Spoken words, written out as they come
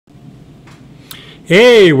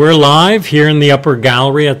Hey, we're live here in the upper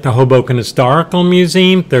gallery at the Hoboken Historical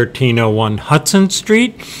Museum, 1301 Hudson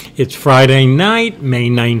Street. It's Friday night, May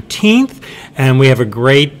 19th, and we have a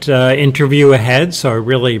great interview ahead, so I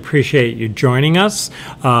really appreciate you joining us.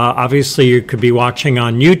 Obviously, you could be watching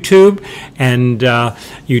on YouTube and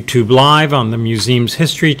YouTube Live on the museum's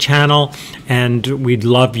History channel, and we'd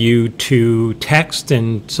love you to text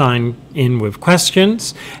and sign in with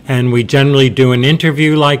questions. And we generally do an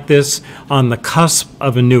interview like this on the cusp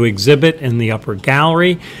of a new exhibit in the upper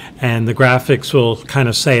gallery, and the graphics will kind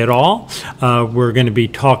of say it all. We're going to be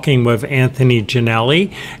talking with Anthony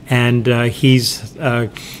Jannelli, and he's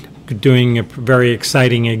doing a very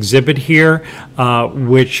exciting exhibit here,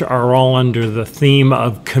 which are all under the theme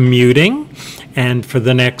of commuting. And for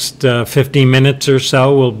the next 50 minutes or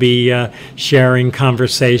so, we'll be sharing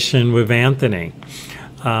conversation with Anthony.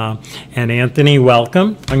 And Anthony,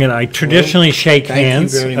 welcome. I traditionally shake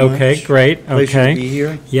hands. Thank you very much. Okay, great. Pleasure to be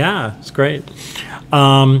here. Yeah, it's great.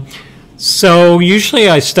 So usually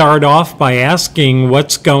I start off by asking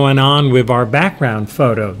what's going on with our background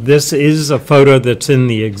photo. This is a photo that's in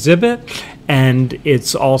the exhibit, and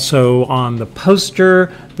it's also on the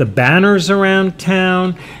poster, the banners around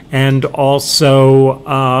town, and also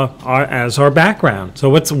as our background.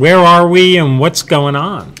 So where are we and what's going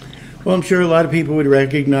on? Well, I'm sure a lot of people would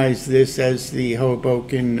recognize this as the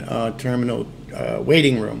Hoboken Terminal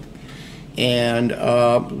waiting room. And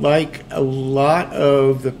like a lot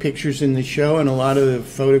of the pictures in the show and a lot of the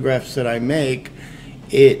photographs that I make,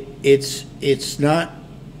 it's not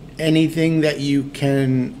anything that you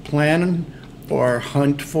can plan or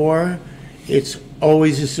hunt for. It's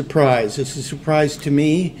always a surprise. It's a surprise to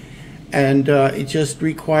me, and it just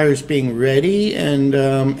requires being ready and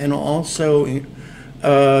also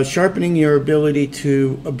sharpening your ability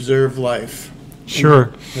to observe life. Sure.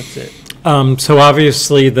 And that's it. So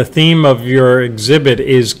obviously the theme of your exhibit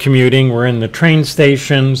is commuting. We're in the train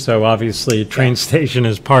station, so obviously a train station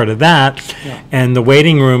is part of that. Yeah. And the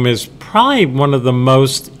waiting room is probably one of the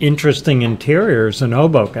most interesting interiors in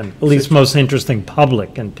Hoboken, at least most interesting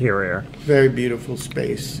public interior. Very beautiful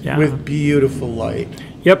space Yeah. with beautiful light.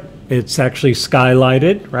 Yep, it's actually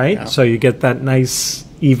skylighted, right? Yeah. So you get that nice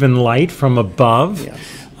even light from above. Yes.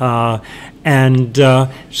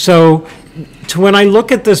 So when I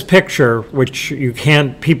look at this picture, which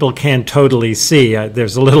people can't totally see,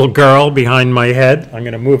 there's a little girl behind my head. I'm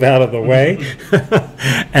going to move out of the way.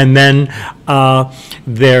 And then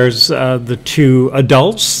there's the two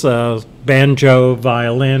adults, banjo,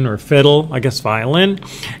 violin, or fiddle, I guess violin.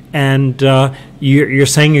 And you're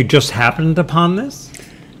saying you just happened upon this?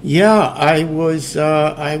 Yeah, I was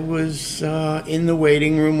in the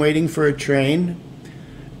waiting room waiting for a train,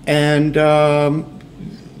 and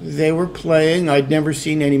they were playing. I'd never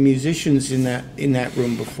seen any musicians in that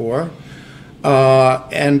room before,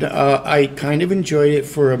 and I kind of enjoyed it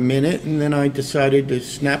for a minute, and then I decided to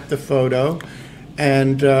snap the photo,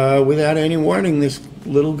 and without any warning, this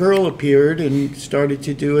little girl appeared and started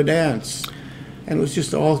to do a dance. And it was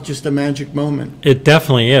just a magic moment. It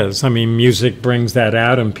definitely is. I mean, music brings that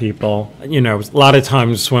out in people. You know, a lot of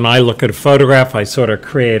times when I look at a photograph, I sort of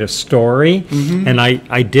create a story. Mm-hmm. And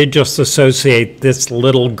I did just associate this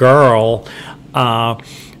little girl,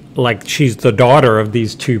 like she's the daughter of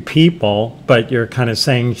these two people, but you're kind of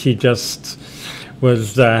saying she just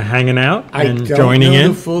was hanging out and joining in? I don't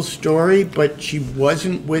know the full story, but she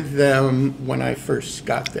wasn't with them when I first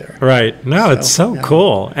got there. Right. No, it's so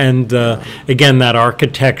cool. And again, that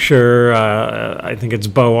architecture, I think it's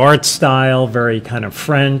Beaux Arts style, very kind of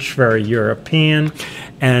French, very European,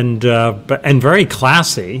 and very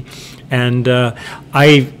classy. And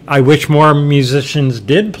I wish more musicians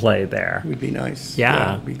did play there. It would be nice.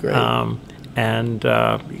 Yeah. It would be great.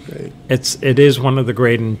 It is one of the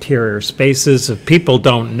great interior spaces. If people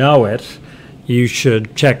don't know it, you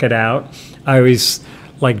should check it out. I always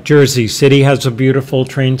like Jersey City has a beautiful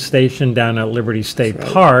train station down at Liberty State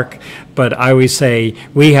Park, but I always say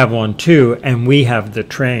we have one too, and we have the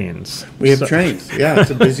trains. We have trains. Yeah,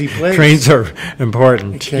 it's a busy place. Trains are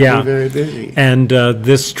important. It can be very busy. And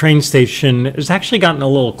this train station has actually gotten a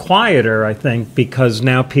little quieter, I think, because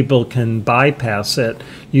now people can bypass it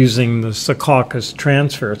using the Secaucus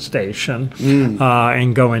transfer station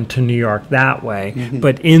and go into New York that way. Mm-hmm.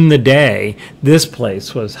 But in the day, this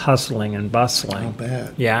place was hustling and bustling. Not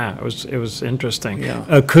bad. Yeah, it was interesting. Yeah.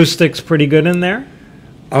 Acoustics pretty good in there?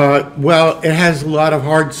 Well, it has a lot of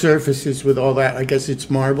hard surfaces with all that. I guess it's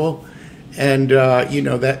marble. And,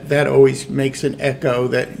 that always makes an echo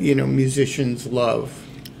that, musicians love.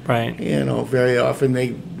 Right. Very often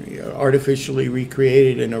they artificially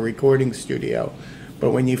recreate it in a recording studio.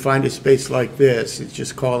 But when you find a space like this, it's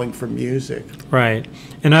just calling for music. Right.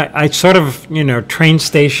 And I sort of, train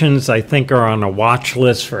stations, I think, are on a watch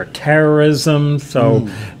list for terrorism. So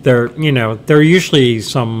there are usually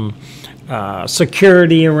some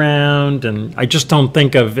security around, and I just don't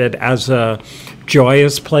think of it as a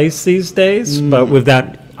joyous place these days. But with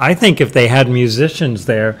that, I think if they had musicians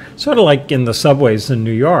there, sort of like in the subways in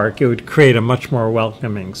New York, it would create a much more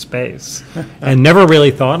welcoming space. And never really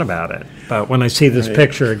thought about it. But when I see this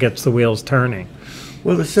picture, it gets the wheels turning.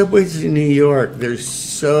 Well, the subways in New York, there's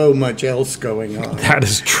so much else going on. That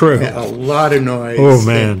is true. A lot of noise. Oh,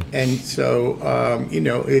 man. And so,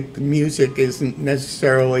 music isn't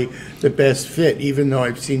necessarily the best fit, even though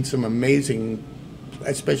I've seen some amazing,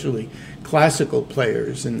 especially classical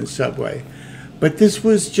players in the subway. But this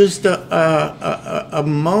was just a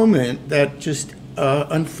moment that just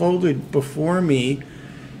unfolded before me.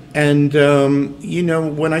 And,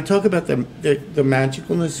 when I talk about the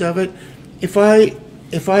magicalness of it,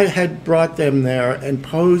 if I had brought them there and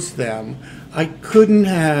posed them, I couldn't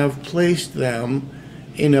have placed them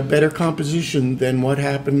in a better composition than what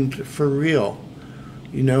happened for real.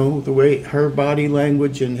 The way her body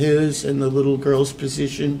language and his and the little girl's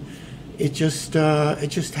position, it just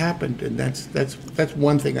happened, and that's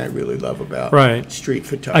one thing I really love about street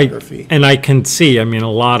photography. And I can see, a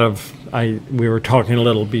lot of, we were talking a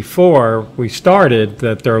little before we started,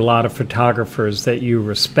 that there are a lot of photographers that you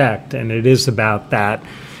respect, and it is about that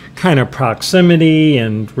kind of proximity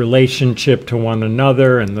and relationship to one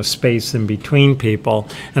another and the space in between people.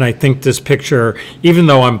 And I think this picture, even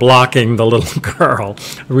though I'm blocking the little girl,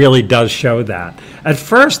 really does show that. At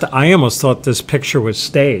first, I almost thought this picture was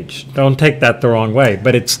staged. Don't take that the wrong way,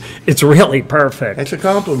 but it's really perfect. It's a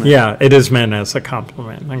compliment. Yeah, it is meant as a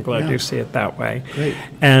compliment. I'm glad you see it that way. Great.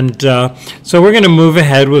 And so we're going to move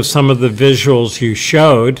ahead with some of the visuals you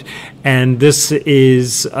showed. And this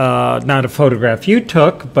is not a photograph you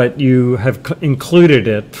took, but you have included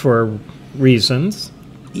it for reasons.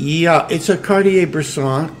 Yeah, it's a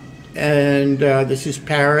Cartier-Bresson, and this is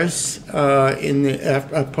Paris, in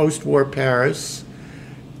the post-war Paris.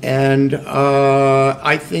 And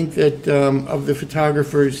I think that of the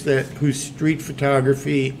photographers whose street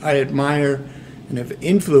photography I admire and have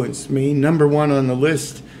influenced me, number one on the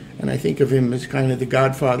list, and I think of him as kind of the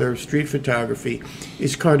godfather of street photography,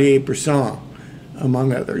 is Cartier-Bresson,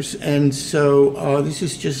 among others. And so this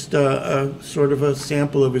is just a sort of a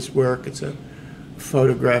sample of his work. It's a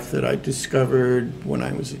photograph that I discovered when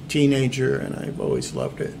I was a teenager, and I've always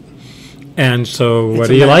loved it. And so what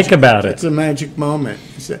do you like about it? It's a magic moment.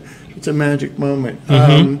 It's a magic moment.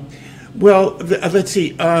 Well, let's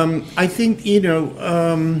see. I think,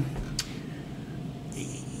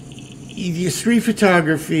 the street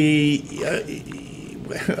photography,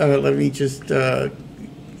 let me just,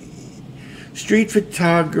 street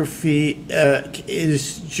photography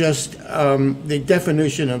is just the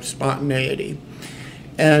definition of spontaneity.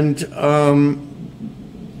 And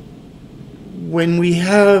when we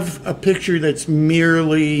have a picture that's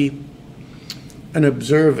merely an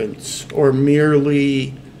observance or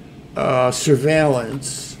merely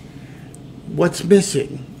surveillance, what's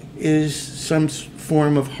missing is some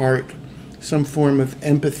form of heart, some form of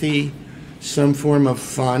empathy, some form of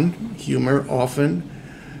fun, humor often.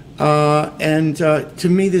 And to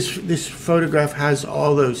me, this photograph has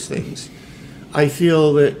all those things. I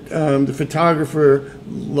feel that the photographer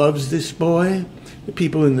loves this boy, the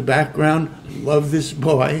people in the background love this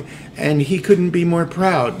boy, and he couldn't be more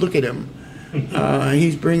proud. Look at him.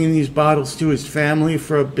 He's bringing these bottles to his family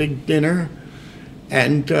for a big dinner,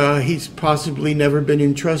 and he's possibly never been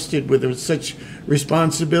entrusted with such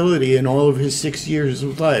responsibility in all of his 6 years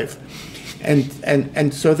of life.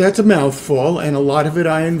 And so that's a mouthful, and a lot of it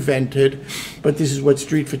I invented, but this is what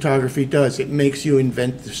street photography does. It makes you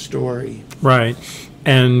invent the story. Right.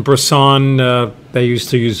 And Bresson, they used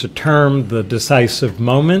to use a term, the decisive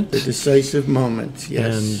moment. The decisive moment,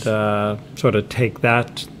 yes. And sort of take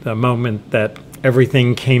that, the moment that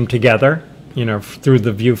everything came together, through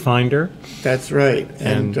the viewfinder. That's right.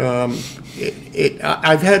 And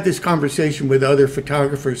I've had this conversation with other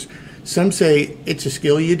photographers. Some say it's a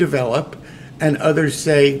skill you develop, and others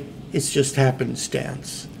say it's just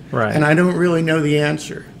happenstance. Right. And I don't really know the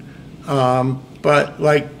answer. But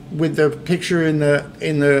like with the picture in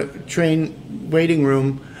the train waiting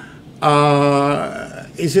room,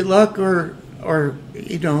 is it luck or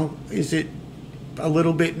is it a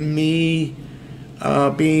little bit me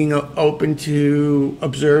being open to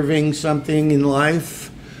observing something in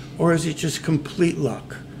life, or is it just complete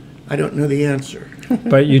luck? I don't know the answer.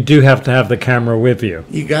 But you do have to have the camera with you.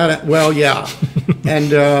 You got it. Well, yeah.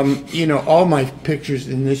 And, you know, all my pictures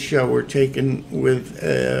in this show were taken with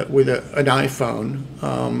an iPhone,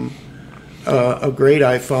 a great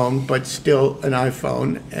iPhone, but still an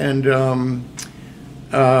iPhone. And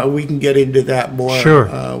we can get into that more Sure,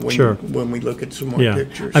 when we look at some more Yeah.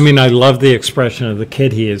 pictures. I mean, I love the expression of the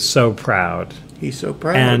kid. He is so proud. He's so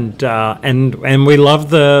proud. And we love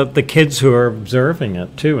the kids who are observing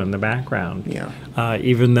it too in the background. Yeah.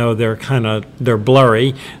 Even though they're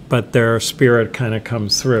blurry, but their spirit kind of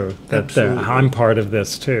comes through. That Absolutely. I'm part of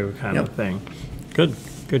this too, kind of Yep. thing. Good.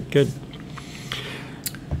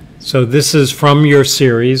 So this is from your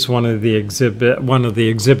series, one of the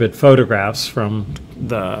exhibit photographs from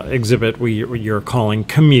the exhibit you're calling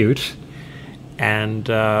COMMUTE, and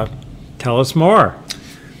tell us more.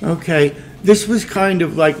 Okay. This was kind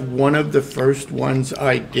of like one of the first ones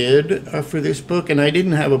I did for this book, and I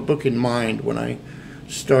didn't have a book in mind when I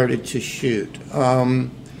started to shoot.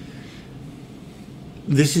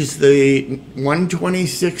 This is the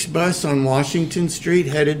 126 bus on Washington Street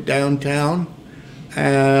headed downtown.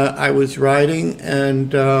 I was riding,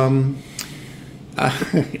 and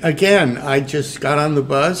again, I just got on the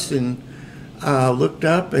bus and looked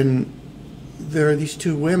up, and there are these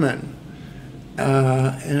two women. You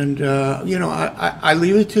know, I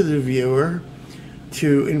leave it to the viewer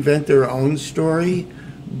to invent their own story,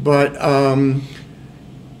 but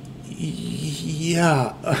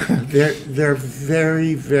yeah, they're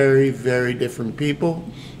very, very, very different people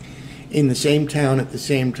in the same town at the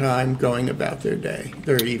same time, going about their day,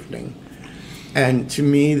 their evening. And to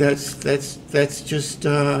me, that's just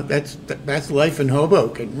that's life in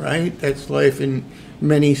Hoboken, right? That's life in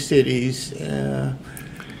many cities.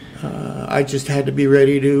 I just had to be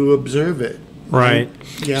ready to observe it. Right.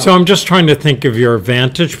 Yeah. So I'm just trying to think of your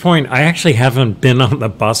vantage point. I actually haven't been on the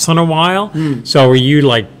bus in a while. So are you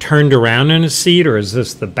like turned around in a seat, or is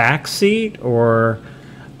this the back seat, or?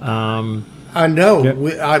 No,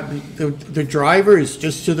 Yeah. the driver is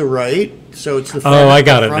just to the right, so it's the front, Oh, I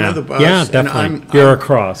got the it front now. of the bus. Yeah, and definitely. You're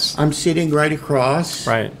across. I'm sitting right across.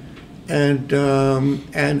 Right. And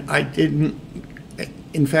I didn't.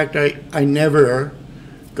 In fact, I never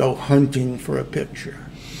go hunting for a picture.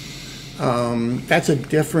 That's a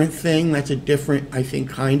different thing. That's a different, I think,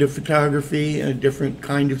 kind of photography, and a different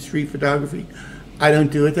kind of street photography. I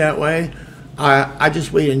don't do it that way. I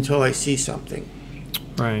just wait until I see something.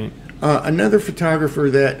 Right. Another photographer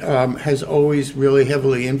that has always really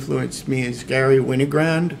heavily influenced me is Gary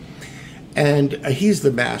Winogrand, and he's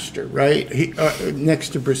the master, right? Next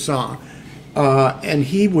to Bresson. And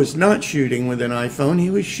he was not shooting with an iPhone. He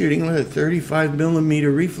was shooting with a 35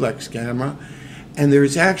 millimeter reflex camera. And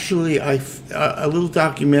there's actually a little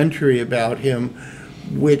documentary about him,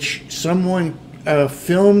 which someone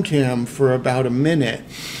filmed him for about a minute,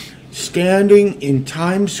 standing in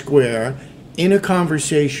Times Square in a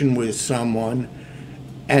conversation with someone,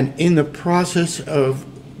 and in the process of,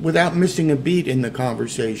 without missing a beat in the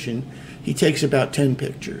conversation, he takes about 10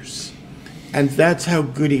 pictures. And that's how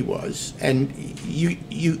good he was. And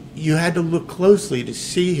you had to look closely to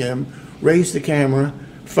see him raise the camera,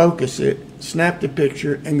 focus it, snap the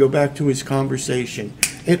picture, and go back to his conversation.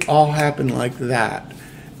 It all happened like that.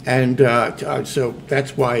 And so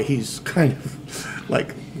that's why he's kind of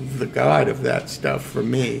like the god of that stuff for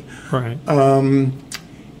me. Right.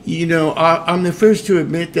 You know, I'm the first to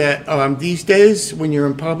admit that these days, when you're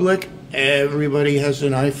in public, everybody has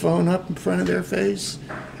an iPhone up in front of their face,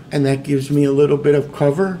 and that gives me a little bit of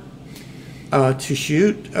cover to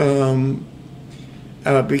shoot,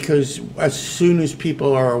 because as soon as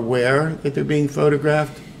people are aware that they're being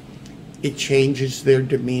photographed, it changes their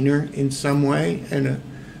demeanor in some way, and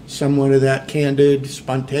somewhat of that candid,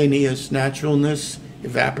 spontaneous naturalness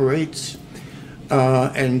evaporates.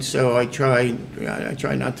 And so I try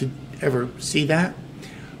not to ever see that.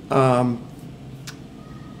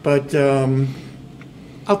 But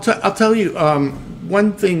I'll tell you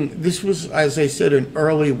one thing. This was, as I said, an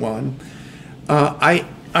early one.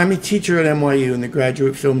 I'm a teacher at NYU in the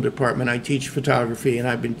graduate film department. I teach photography, and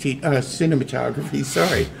I've been cinematography.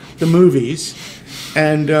 Sorry, the movies,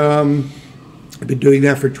 and I've been doing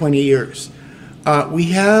that for 20 years. We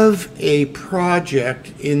have a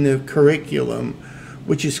project in the curriculum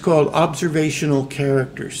which is called Observational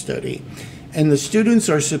Character Study. And the students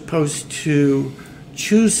are supposed to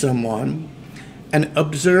choose someone and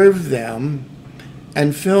observe them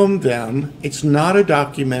and film them. It's not a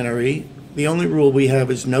documentary. The only rule we have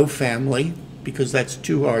is no family, because that's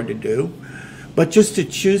too hard to do. But just to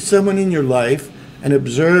choose someone in your life and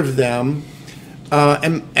observe them,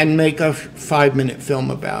 and make a 5-minute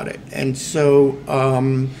film about it. And so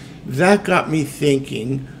that got me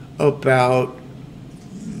thinking about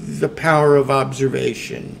the power of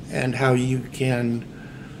observation and how you can.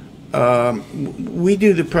 We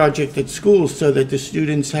do the project at school so that the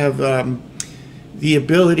students have the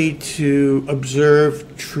ability to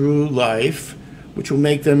observe true life, which will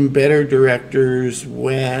make them better directors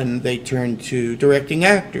when they turn to directing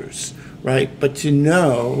actors, right? But to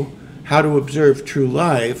know how to observe true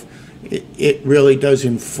life, it really does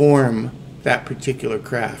inform that particular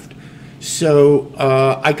craft. So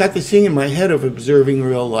I got this thing in my head of observing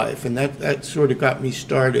real life, and that sort of got me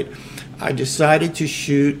started. I decided to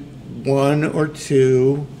shoot 1 or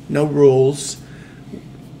 2, no rules,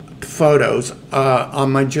 photos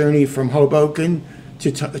on my journey from Hoboken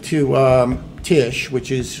to Tisch,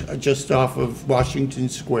 which is just off of Washington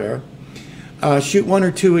Square. Shoot 1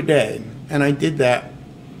 or 2 a day, and I did that.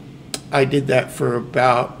 I did that for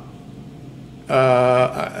about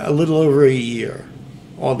a little over a year.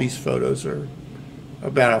 All these photos are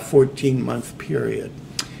about a 14-month period.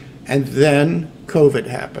 And then COVID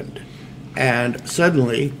happened. And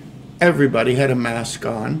suddenly, everybody had a mask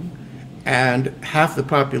on, and half the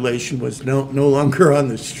population was no longer on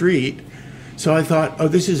the street. So I thought, oh,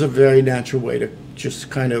 this is a very natural way to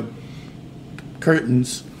just kind of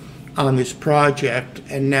curtains on this project.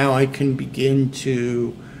 And now I can begin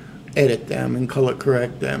to edit them and color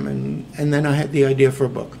correct them. And then I had the idea for a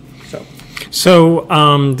book. So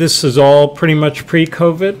this is all pretty much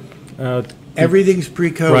pre-COVID? Everything's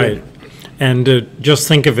pre-COVID. Right. And just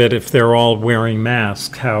think of it, if they're all wearing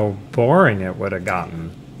masks, how boring it would have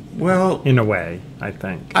gotten. Well, in a way, I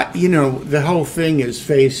think. The whole thing is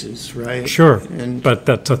faces, right? Sure, and but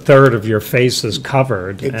that's a third of your face is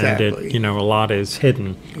covered, exactly. And a lot is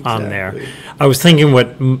hidden on there. Exactly. I was thinking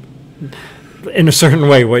in a certain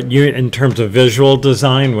way, in terms of visual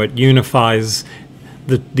design, what unifies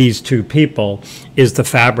these two people is the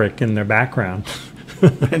fabric in their background.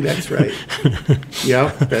 That's right. Yeah,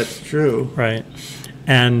 that's true. Right,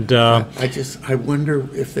 and I wonder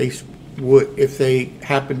if they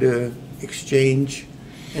happen to exchange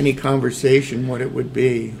any conversation, what it would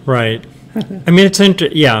be. Right. I mean,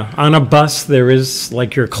 on a bus there is,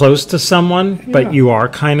 like, you're close to someone, but you are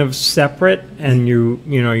kind of separate, and you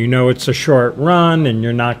know it's a short run, and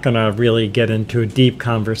you're not going to really get into a deep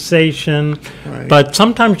conversation. Right. But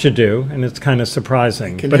sometimes you do, and it's kind of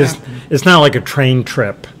surprising. But it's not like a train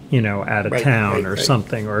trip, out of town or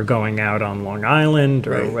something, or going out on Long Island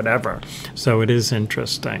or whatever. So it is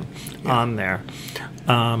interesting on there.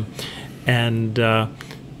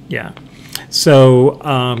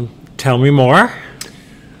 So tell me more.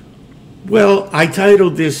 Well, I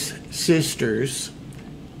titled this Sisters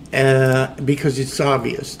because it's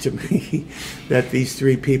obvious to me that these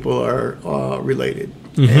 3 people are related.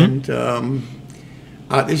 Mm-hmm.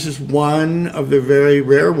 And this is one of the very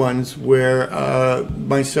rare ones where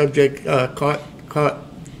my subject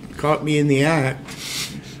caught me in the act.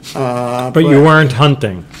 But you weren't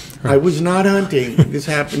hunting. I was not hunting. This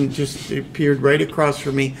happened, it appeared right across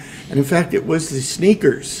from me. And in fact, it was the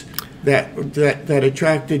sneakers that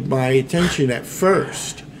attracted my attention at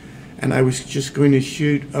first. And I was just going to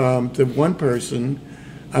shoot the one person,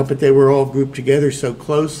 but they were all grouped together so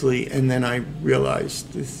closely. And then I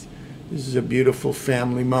realized this is a beautiful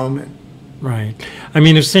family moment. Right. I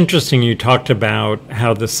mean, it's interesting you talked about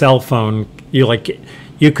how the cell phone,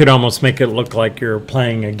 you could almost make it look like you're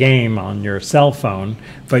playing a game on your cell phone,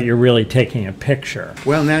 but you're really taking a picture.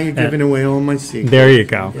 Well, now you're giving away all my secrets. There you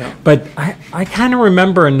go. Yeah. But I kind of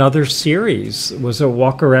remember another series. Was it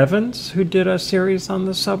Walker Evans who did a series on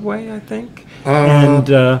the subway, I think?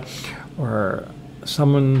 Or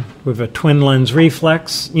someone with a twin lens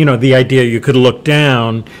reflex. The idea you could look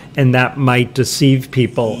down and that might deceive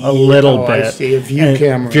people a little bit. I see, a view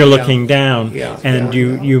camera. If you're looking down. Yeah. And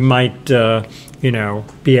you might...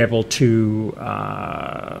 be able to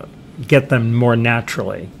get them more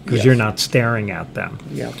naturally because you're not staring at them.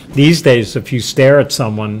 Yeah. These days, if you stare at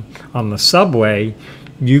someone on the subway,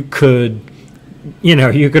 you could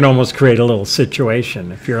almost create a little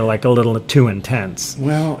situation if you're like a little too intense.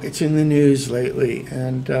 Well, it's in the news lately,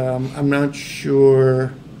 and I'm not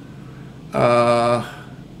sure. I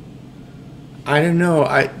don't know.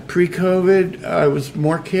 Pre-COVID, I was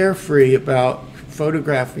more carefree about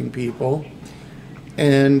photographing people.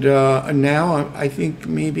 And now I think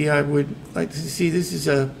maybe I would like to see this as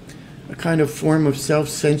a kind of form of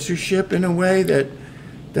self-censorship in a way that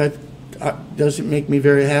doesn't make me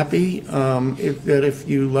very happy. If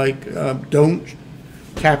you don't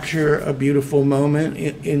capture a beautiful moment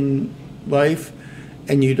in life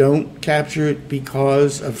and you don't capture it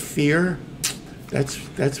because of fear, That's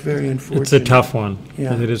very unfortunate. It's a tough one.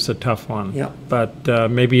 Yeah. It is a tough one. Yeah. But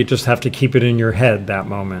maybe you just have to keep it in your head that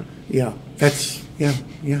moment. Yeah, yeah,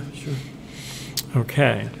 sure.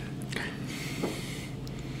 Okay.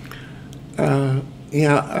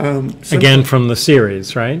 Again, from the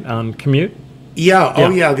series, right? On COMMUTE? yeah, oh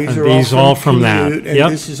Yeah. yeah, these And are these all all from that. COMMUTE, and Yep.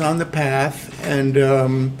 this is On the Path, and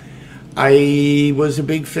I was a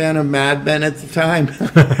big fan of Mad Men at the time,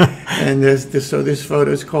 and so this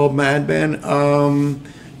photo is called Mad Men.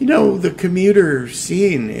 You know, the commuter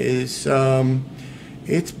scene is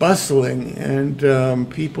it's bustling, and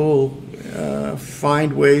people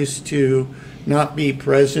find ways to not be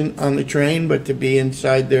present on the train, but to be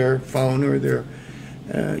inside their phone or their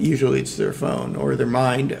usually it's their phone or their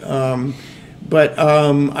mind. But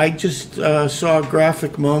I just saw a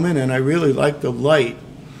graphic moment, and I really liked the light,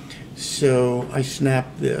 so I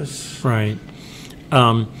snapped this. Right.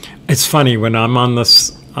 It's funny when I'm on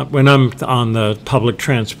this. When I'm on the public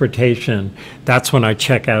transportation, that's when I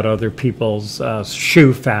check out other people's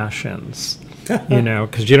shoe fashions, you know,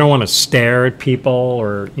 because you don't want to stare at people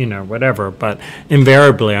or, you know, whatever. But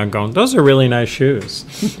invariably, I'm going, those are really nice shoes.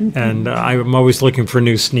 And I'm always looking for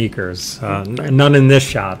new sneakers. None in this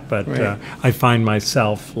shot, but Right. I find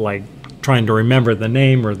myself like trying to remember the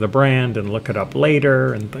name or the brand and look it up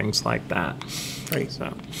later and things like that. Right.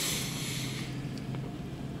 So.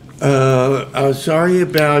 Sorry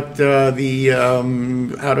about the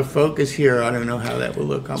out of focus here. I don't know how that will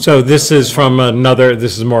look on. So this is from another,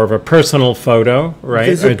 this is more of a personal photo, right?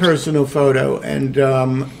 This is a personal photo, and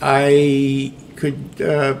I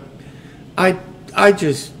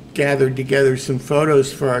just gathered together some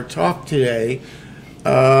photos for our talk today,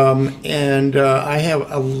 and I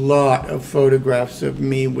have a lot of photographs of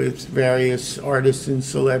me with various artists and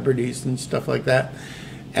celebrities and stuff like that.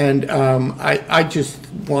 And I just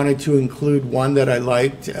wanted to include one that I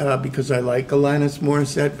liked because I like Alanis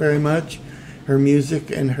Morissette very much, her music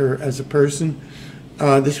and her as a person.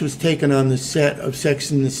 This was taken on the set of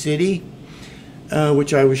Sex and the City,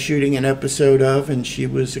 which I was shooting an episode of, and she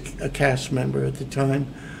was a cast member at the time.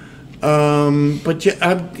 But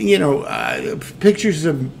you know, pictures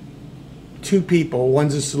of two people.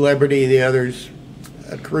 One's a celebrity, the other's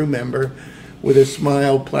a crew member, with a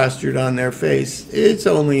smile plastered on their face. It's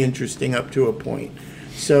only interesting up to a point.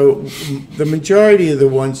 So the majority of the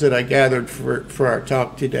ones that I gathered for our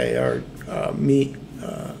talk today are me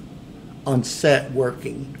on set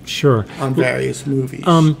working Sure. on various movies.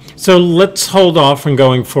 So let's hold off on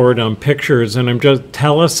going forward on pictures, and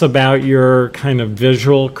tell us about your kind of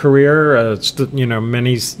visual career. You know,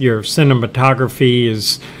 your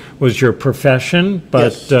cinematography was your profession,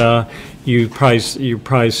 but Yes. you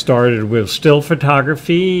probably started with still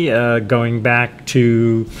photography, going back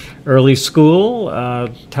to early school.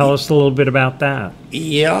 Tell us a little bit about that.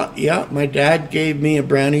 Yeah. My dad gave me a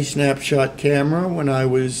Brownie Snapshot camera when I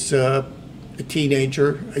was a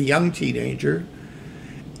young teenager.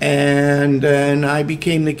 And then I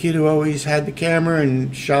became the kid who always had the camera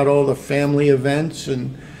and shot all the family events.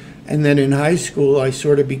 And then in high school, I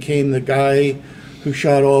sort of became the guy who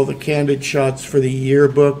shot all the candid shots for the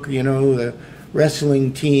yearbook, you know, the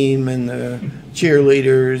wrestling team and the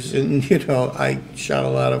cheerleaders. And, you know, I shot a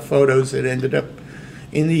lot of photos that ended up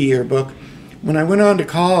in the yearbook. When I went on to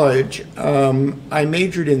college, I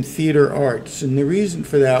majored in theater arts. And the reason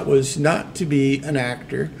for that was not to be an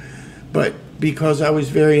actor, but because I was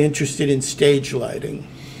very interested in stage lighting.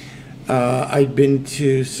 I'd been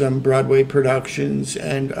to some Broadway productions,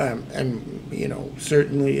 and you know,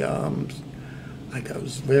 certainly I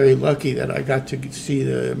was very lucky that I got to see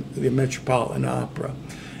the Metropolitan Opera,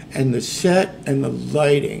 and the set and the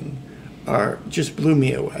lighting just blew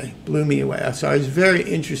me away. So I was very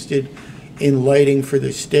interested in lighting for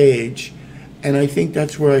the stage, and I think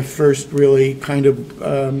that's where I first really kind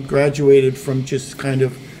of graduated from just kind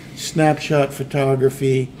of snapshot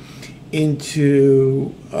photography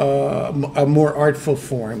into a more artful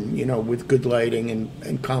form, you know, with good lighting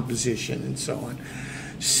and composition and so on.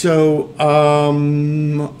 So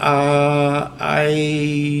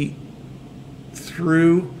I,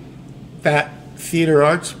 through that theater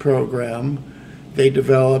arts program, they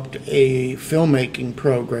developed a filmmaking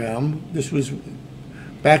program. This was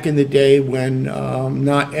back in the day when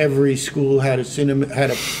not every school had a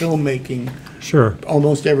filmmaking. Sure.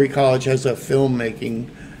 Almost every college has a filmmaking,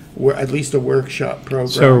 at least a workshop program.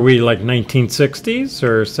 So are we like 1960s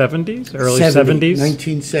or 70s, early 70s?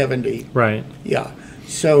 1970. Right. Yeah.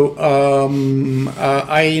 So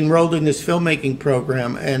I enrolled in this filmmaking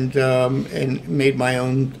program and made my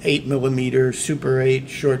own 8mm Super 8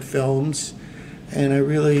 short films, and I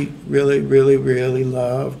really, really, really, really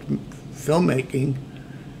loved filmmaking.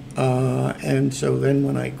 And so then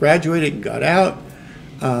when I graduated and got out,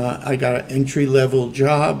 I got an entry-level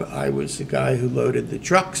job. I was the guy who loaded the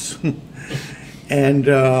trucks. And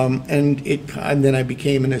then I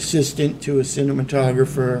became an assistant to a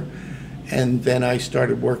cinematographer, and then I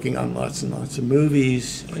started working on lots and lots of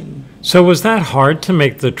movies. So was that hard to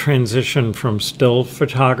make the transition from still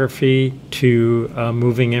photography to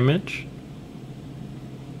moving image?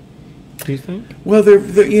 Do you think? Well, they're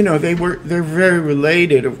very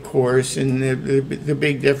related, of course, and the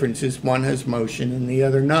big difference is one has motion and the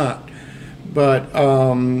other not. But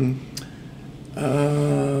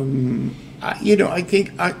I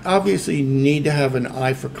think obviously you need to have an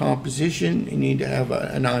eye for composition, you need to have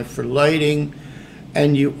an eye for lighting,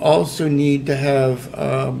 and you also need to have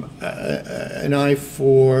an eye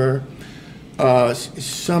for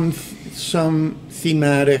some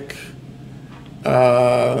thematic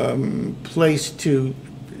place to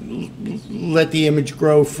let the image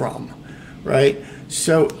grow from, right?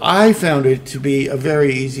 So I found it to be a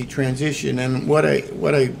very easy transition, and what I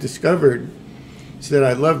discovered is that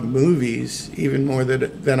I loved movies even more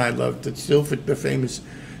than I loved the famous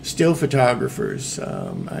still photographers.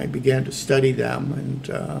 I began to study them, and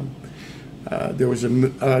there was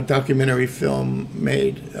a documentary film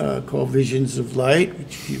made called Visions of Light,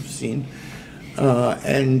 which you've seen,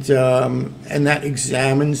 and that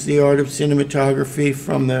examines the art of cinematography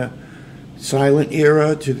from the silent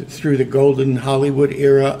era through the golden Hollywood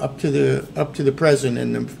era up to the present,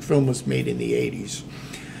 and the film was made in the 80s.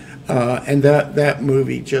 And that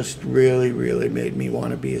movie just really, really made me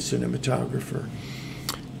want to be a cinematographer.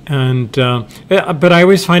 And but I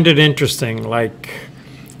always find it interesting, like,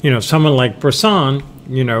 someone like Bresson,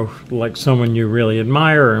 like someone you really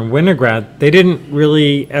admire, and Winograd, they didn't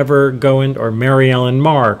really ever go in, or Mary Ellen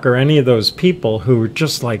Mark, or any of those people who were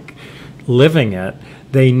just like living it.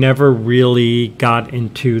 They never really got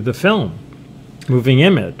into the film, moving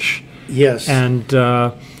image. Yes. And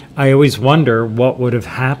I always wonder what would have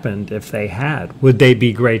happened if they had. Would they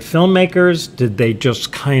be great filmmakers? Did they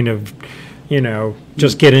just kind of,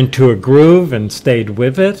 just get into a groove and stayed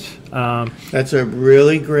with it? That's a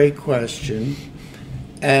really great question.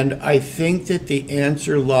 And I think that the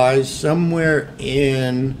answer lies somewhere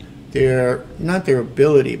in not their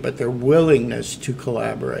ability, but their willingness to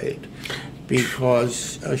collaborate.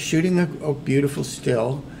 Because shooting a beautiful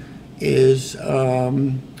still is,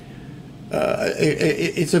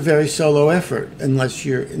 it's a very solo effort unless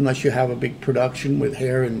you have a big production with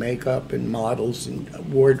hair and makeup and models and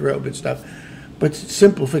wardrobe and stuff. But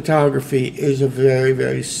simple photography is a very,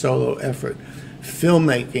 very solo effort.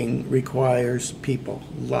 Filmmaking requires people,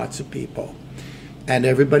 lots of people, and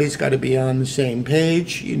everybody's got to be on the same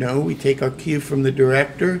page. We take our cue from the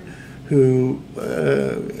director, who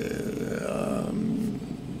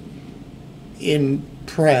in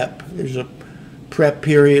prep, there's a prep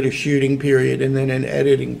period, a shooting period, and then an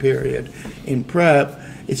editing period. In prep,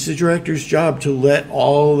 it's the director's job to let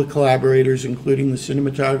all the collaborators, including the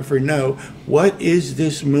cinematographer, know, what is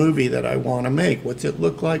this movie that I want to make? What's it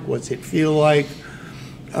look like? What's it feel like?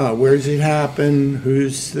 Where does it happen?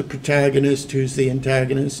 Who's the protagonist? Who's the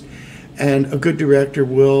antagonist? And a good director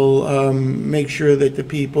will make sure that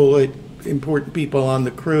the important people on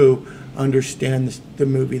the crew understand the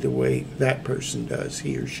movie the way that person does,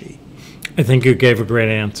 he or she. I think you gave a great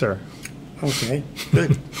answer. Okay,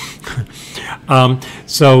 good.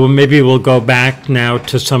 So maybe we'll go back now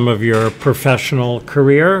to some of your professional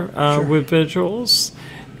career Sure. with visuals,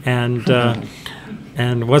 and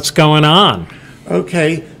what's going on.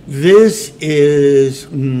 Okay, this is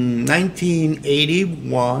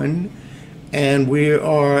 1981, and we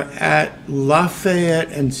are at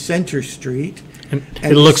Lafayette and Center Street. And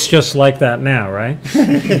it looks just like that now, right?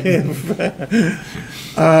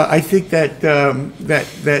 I think that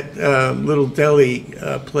little deli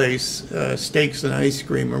place, Steaks and Ice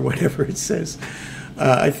Cream, or whatever it says,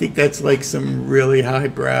 I think that's like some really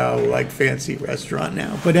highbrow, like fancy restaurant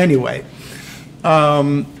now. But anyway,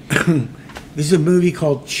 this is a movie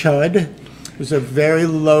called Chud. It was a very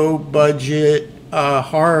low budget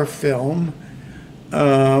horror film.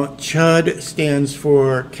 Chud stands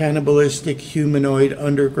for Cannibalistic Humanoid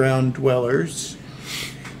Underground Dwellers.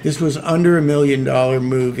 This was under $1 million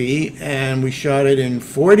movie, and we shot it in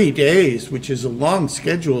 40 days, which is a long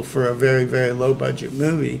schedule for a very, very low-budget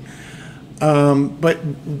movie. But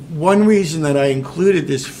one reason that I included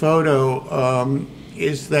this photo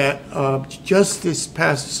is that just this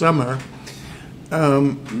past summer,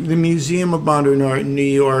 the Museum of Modern Art in New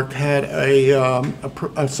York had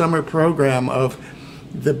a summer program of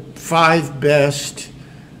the 5 best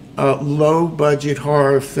low-budget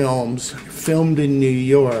horror films filmed in New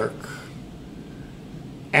York.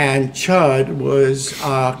 and Chud was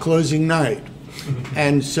closing night.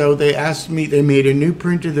 And so they asked me, they made a new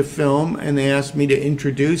print of the film, and they asked me to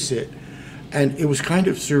introduce it. And it was kind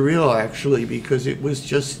of surreal, actually, because it was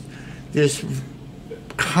just this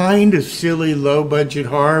kind of silly, low-budget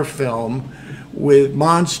horror film with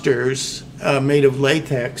monsters made of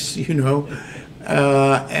latex, you know.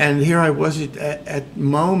 And here I was at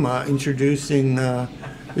MoMA introducing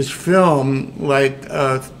this film like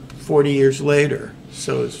 40 years later.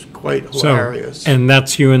 So it's quite hilarious. And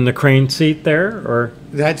that's you in the crane seat there, or?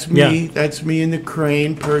 That's me. Yeah. That's me in the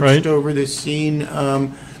crane, perched over the scene.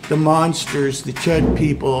 The monsters, the Chud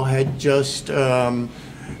people, had just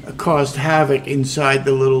caused havoc inside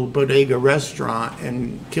the little bodega restaurant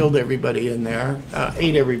and killed everybody in there,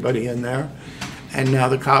 ate everybody in there. And now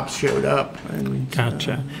the cops showed up. And,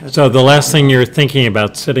 gotcha. So the last thing you're thinking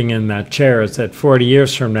about sitting in that chair is that 40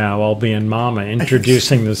 years from now, I'll be in MoMA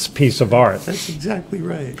introducing this piece of art. That's exactly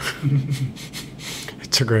right.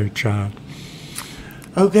 It's a great job.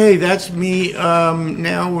 Okay, that's me.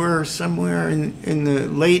 Now we're somewhere in the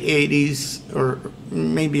late 80s, or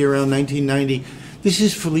maybe around 1990. This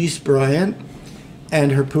is Felice Bryant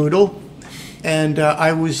and her poodle. And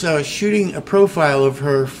I was shooting a profile of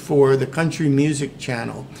her for the Country Music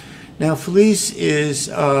Channel. Now, Felice is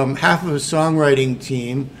half of a songwriting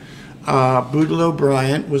team. Boudleaux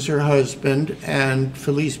Bryant was her husband, and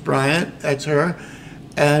Felice Bryant, that's her.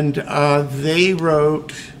 And they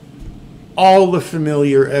wrote all the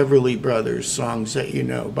familiar Everly Brothers songs that you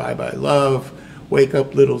know, Bye Bye Love, Wake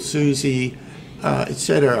Up Little Susie,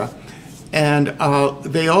 etc. And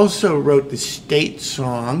they also wrote the state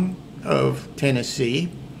song of Tennessee,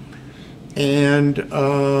 and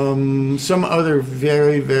some other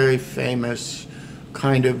very, very famous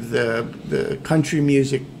kind of the country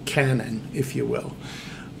music canon, if you will.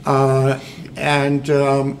 And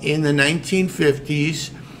in the 1950s,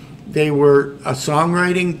 they were a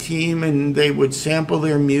songwriting team, and they would sample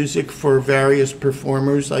their music for various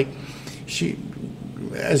performers. Like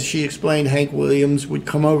as she explained, Hank Williams would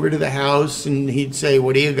come over to the house, and he'd say,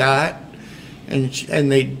 "What do you got?" And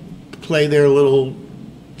they'd play their little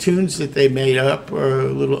tunes that they made up, or a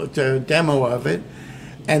little demo of it,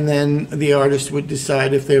 and then the artist would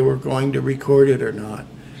decide if they were going to record it or not.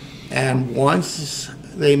 And once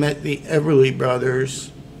they met the Everly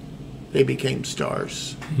Brothers, they became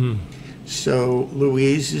stars. So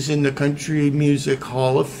Louise is in the Country Music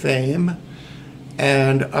Hall of Fame,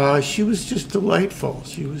 and she was just delightful.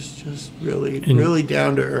 She was just really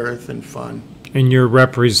down to earth and fun. And you're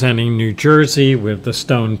representing New Jersey with the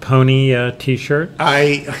Stone Pony T-shirt?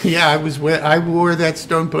 I wore that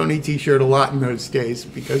Stone Pony T-shirt a lot in those days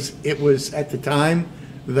because it was, at the time,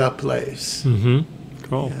 the place.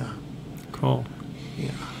 Cool. Yeah. Cool.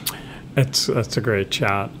 Yeah. That's a great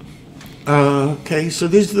shot. Okay, so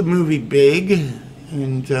this is the movie Big,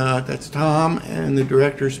 and that's Tom, and the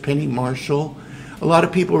director's Penny Marshall. A lot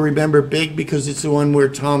of people remember Big because it's the one where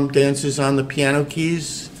Tom dances on the piano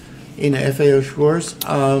keys in FAO Schwartz.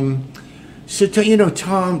 So, you know,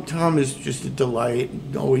 Tom is just a delight,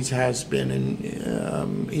 always has been,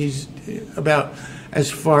 and he's about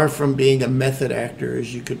as far from being a method actor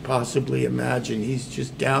as you could possibly imagine. He's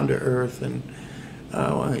just down to earth and,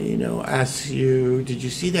 you know, asks you, did you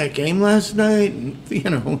see that game last night? And, you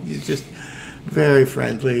know, he's just very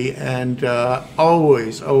friendly and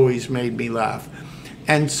always made me laugh.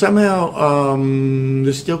 And somehow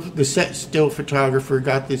the set still photographer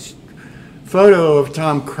got this photo of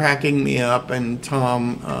Tom cracking me up, and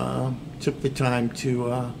Tom took the time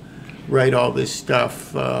to write all this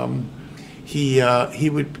stuff. He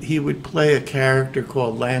would play a character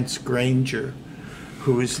called Lance Granger,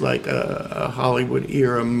 who is like a Hollywood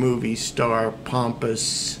era movie star,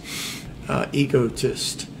 pompous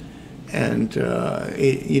egotist, and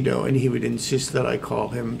you know, and he would insist that I call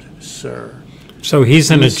him sir. So he's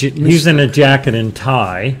in a jacket and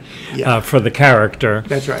tie for the character.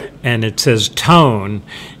 That's right. And it says tone.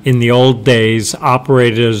 In the old days,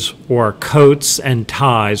 operators wore coats and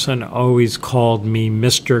ties and always called me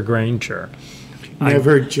Mr. Granger.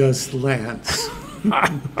 Never just Lance.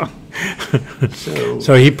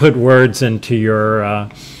 So he put words into your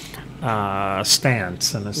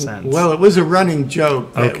stance, in a sense. Well, it was a running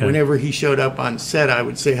joke that whenever he showed up on set, I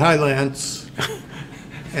would say, "Hi, Lance."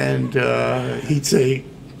 And he'd say,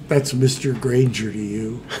 "That's Mr. Granger to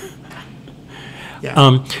you."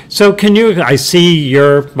 Yeah. So I see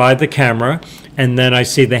you're by the camera, and then I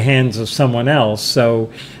see the hands of someone else.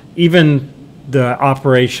 So even the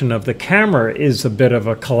operation of the camera is a bit of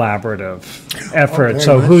a collaborative effort.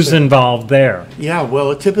 So who's involved there? Yeah,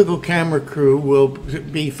 well, a typical camera crew will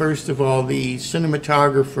be, first of all, the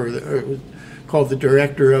cinematographer, called the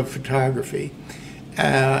director of photography.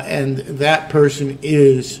 And that person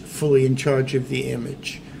is fully in charge of the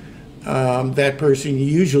image. That person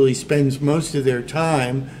usually spends most of their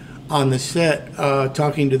time on the set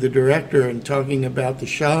talking to the director and talking about the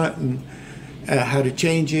shot and how to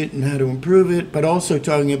change it and how to improve it, but also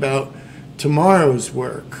talking about tomorrow's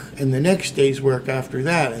work and the next day's work after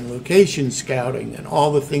that, and location scouting and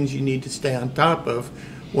all the things you need to stay on top of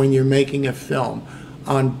when you're making a film.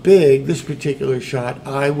 On Big, this particular shot,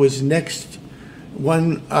 I was next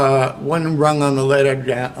one rung on the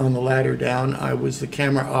ladder down. I was the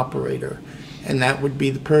camera operator, and that would be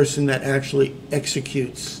the person that actually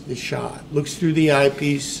executes the shot, looks through the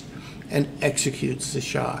eyepiece and executes the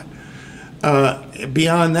shot.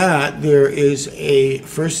 Beyond that, there is a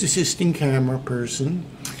first assisting camera person,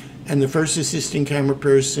 and the first assisting camera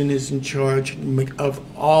person is in charge of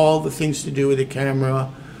all the things to do with the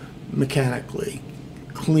camera mechanically.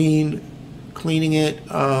 Cleaning it,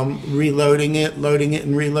 reloading it, loading it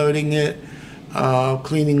and reloading it,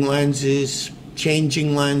 cleaning lenses,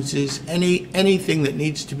 changing lenses, anything that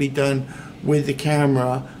needs to be done with the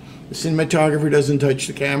camera. The cinematographer doesn't touch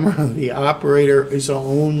the camera. The operator is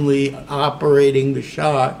only operating the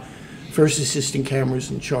shot. First assistant camera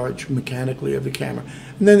is in charge mechanically of the camera.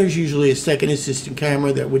 And then there's usually a second assistant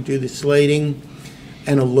camera that would do the slating,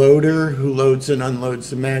 and a loader who loads and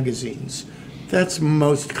unloads the magazines. That's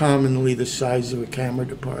most commonly the size of a camera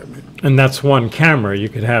department. And that's one camera. You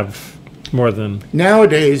could have more than...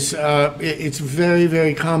 Nowadays, it's very,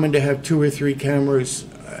 very common to have 2 or 3 cameras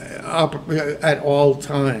at all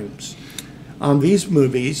times on these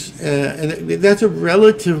movies. And that's a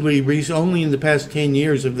relatively recent, only in the past 10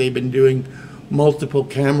 years have they been doing multiple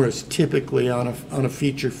cameras typically on a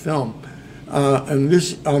feature film. And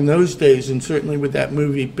this, on those days, and certainly with that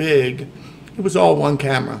movie Big, it was all one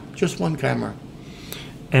camera, just one camera.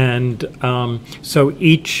 And so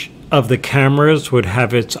each of the cameras would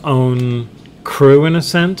have its own crew, in a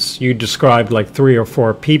sense. You described like 3 or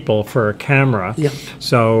 4 people for a camera. Yeah.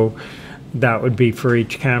 So that would be for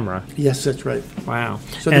each camera. Yes, that's right. Wow.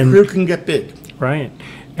 So the crew can get big. Right.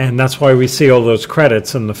 And that's why we see all those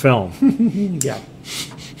credits in the film. Yeah.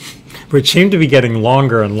 Which seem to be getting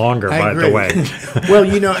longer and longer, by the way. Well,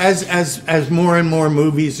 you know, as more and more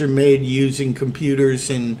movies are made using computers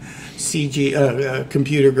and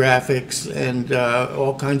computer graphics and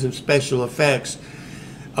all kinds of special effects,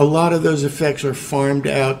 a lot of those effects are farmed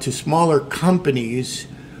out to smaller companies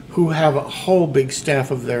who have a whole big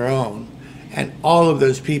staff of their own, and all of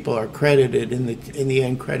those people are credited in the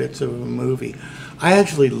end credits of a movie. I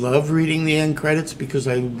actually love reading the end credits because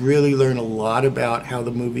I really learn a lot about how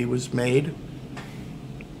the movie was made.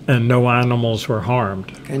 And no animals were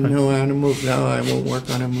harmed. And no animals. No, I won't work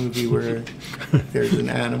on a movie where there's an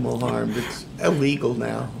animal harmed. It's illegal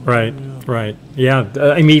now. Right, right. Yeah,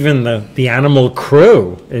 I mean, even the animal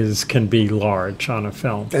crew can be large on a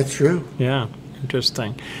film. That's true. Yeah,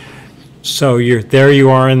 interesting. So there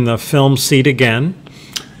you are in the film seat again.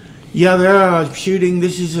 Yeah, they're shooting.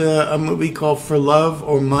 This is a movie called For Love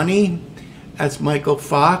or Money. That's Michael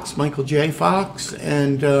J. Fox,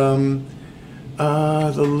 and the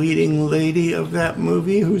leading lady of that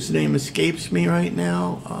movie, whose name escapes me right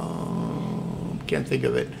now. Can't think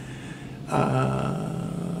of it.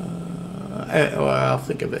 I'll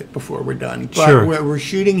think of it before we're done. But sure. We're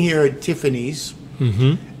shooting here at Tiffany's.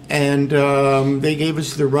 Mm-hmm. And they gave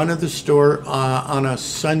us the run of the store on a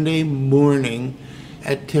Sunday morning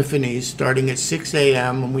at Tiffany's, starting at 6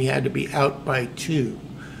 a.m., and we had to be out by 2,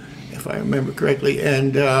 if I remember correctly.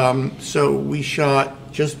 And so we shot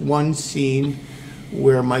just one scene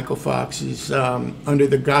where Michael Fox is, under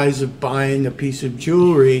the guise of buying a piece of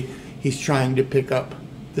jewelry, he's trying to pick up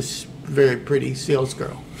this very pretty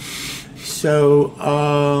salesgirl. So,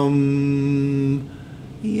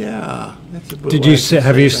 yeah, that's about.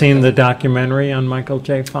 Have you seen the documentary on Michael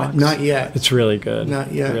J. Fox? Not yet. It's really good.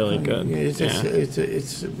 Not yet. Really good.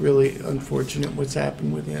 It's really unfortunate what's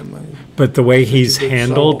happened with him. But the way he's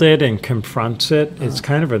handled it and confronts it, it's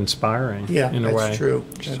kind of inspiring. Yeah, in a way. That's true.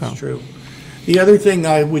 That's true. The other thing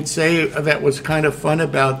I would say that was kind of fun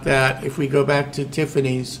about that, if we go back to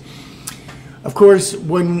Tiffany's, of course,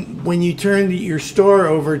 when you turn your store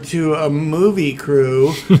over to a movie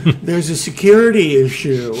crew, there's a security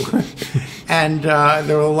issue. And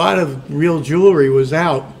there were a lot of real jewelry was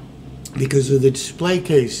out because of the display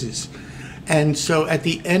cases. And so at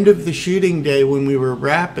the end of the shooting day when we were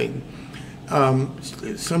wrapping,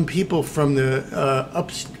 some people from the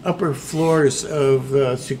upper floors of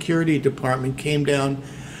the security department came down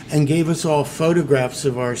and gave us all photographs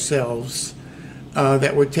of ourselves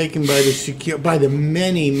that were taken by the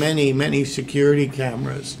many security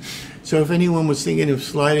cameras. So if anyone was thinking of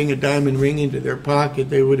sliding a diamond ring into their pocket,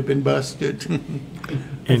 they would have been busted.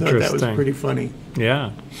 I thought that was pretty funny.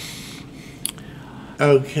 Yeah.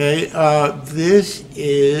 Okay, this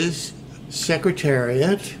is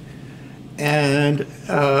Secretariat, and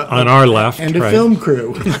on our left, and a right. film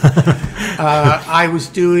crew. I was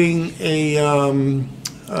doing a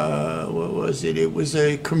what was it? It was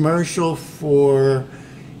a commercial for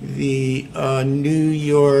the New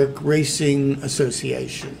York Racing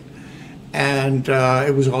Association, and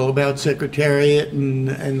it was all about Secretariat and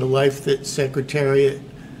the life that Secretariat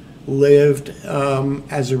lived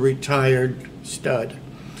as a retired stud.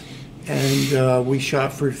 And we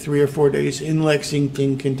shot for 3 or 4 days in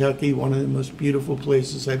Lexington, Kentucky, one of the most beautiful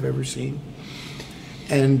places I've ever seen.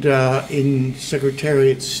 And in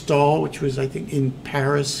Secretariat's stall, which was, I think, in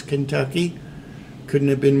Paris, Kentucky, couldn't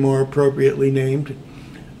have been more appropriately named.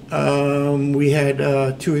 We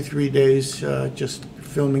had 2 or 3 days just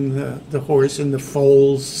filming the horse in the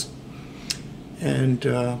foals, and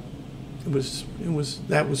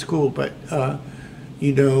that was cool. But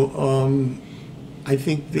you know, I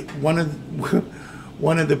think that one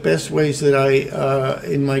of the best ways that I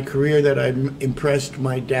in my career that I impressed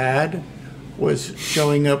my dad was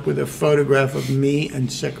showing up with a photograph of me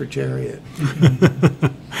and Secretariat.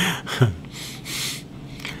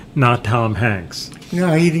 Not Tom Hanks.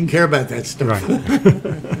 No, he didn't care about that stuff.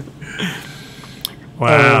 Right.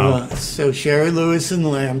 Wow. So Sherry Lewis and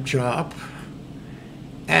Lamb Chop.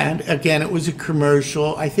 And again, it was a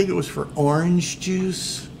commercial. I think it was for orange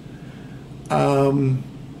juice.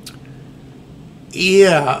 Yeah. You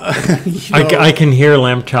know, I can hear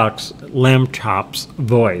Lamb Chop's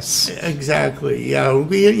voice. Exactly. Yeah.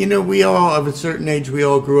 We all, of a certain age, we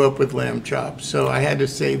all grew up with lamb chops. So I had to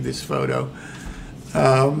save this photo.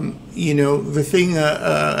 You know, the thing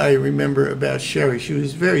I remember about Sherry, she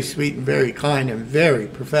was very sweet and very kind and very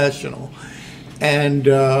professional. And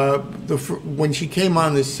when she came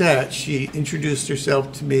on the set, she introduced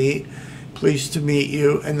herself to me. Pleased to meet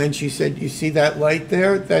you. And then she said, you see that light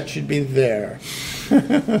there? That should be there.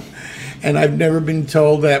 And I've never been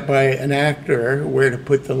told that by an actor where to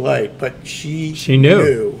put the light, but she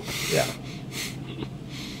knew. Yeah.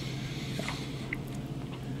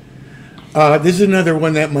 This is another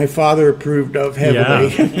one that my father approved of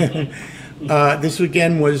heavily. Yeah. This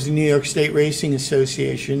again was the New York State Racing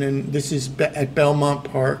Association, and this is at Belmont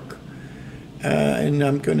Park. And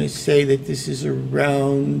I'm going to say that this is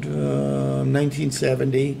around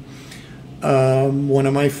 1970. One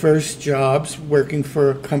of my first jobs working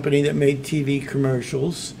for a company that made TV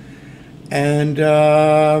commercials. And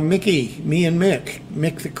me and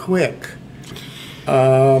Mick the Quick.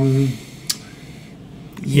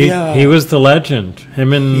 Yeah. He was the legend.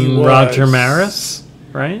 Him and Roger Maris,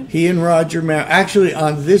 right? He and Roger Maris. Actually,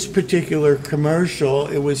 on this particular commercial,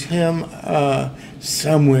 it was him.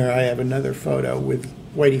 Somewhere I have another photo with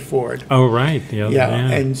Whitey Ford. Oh, right. The other,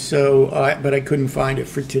 yeah. And so, but I couldn't find it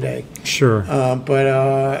for today. Sure.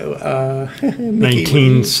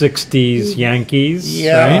 1960s Yankees.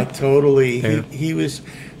 Yeah, right? Totally. He was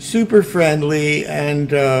super friendly,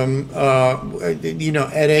 and you know,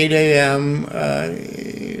 at 8 a.m.,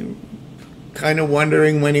 kind of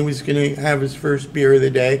wondering when he was going to have his first beer of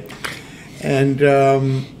the day. And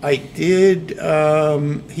I did,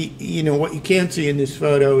 you know, what you can't see in this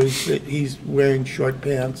photo is that he's wearing short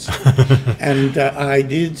pants. And I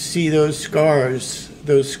did see those scars.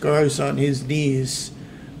 Those scars on his knees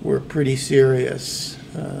were pretty serious.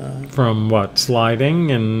 From what,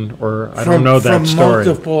 sliding or I don't know that story.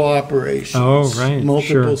 From multiple operations. Oh, right.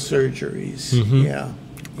 Multiple surgeries. Mm-hmm. Yeah.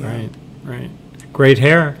 Right. Great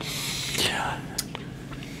hair.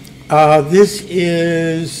 This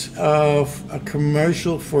is a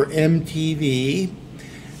commercial for MTV,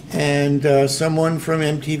 and someone from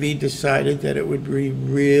MTV decided that it would be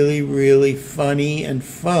really, really funny and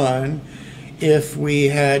fun if we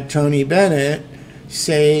had Tony Bennett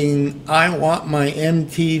saying, "I want my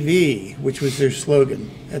MTV," which was their slogan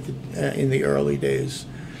at in the early days.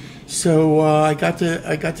 So I got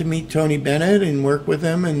to meet Tony Bennett and work with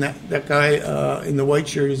him, and that guy in the white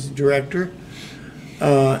shirt is the director.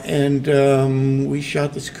 And we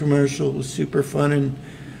shot this commercial. It was super fun, and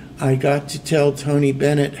I got to tell Tony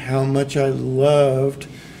Bennett how much I loved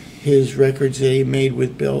his records that he made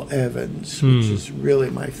with Bill Evans, which is really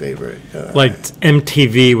my favorite. Like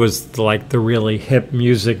MTV was like the really hip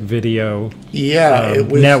music video it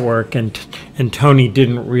was, network, and Tony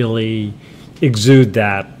didn't really exude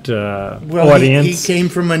that audience. He came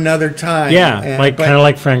from another time. Yeah, kind of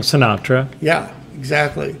like Frank Sinatra. Yeah,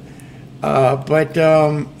 exactly. But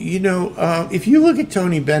you know, if you look at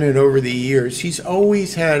Tony Bennett over the years, he's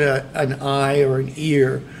always had an eye or an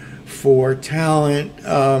ear for talent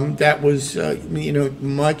that was,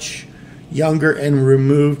 much younger and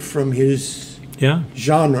removed from his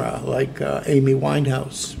genre, like Amy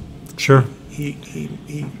Winehouse. Sure. He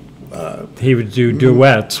would do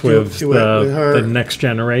duets with her. The next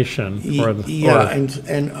generation.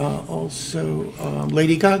 And also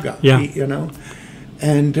Lady Gaga. Yeah.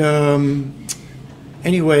 And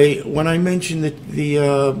anyway, when I mentioned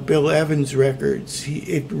the Bill Evans records,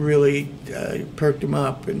 it really perked him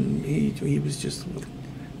up, and he was just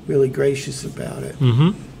really gracious about it.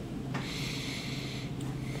 Mm-hmm.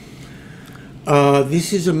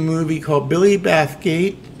 This is a movie called Billy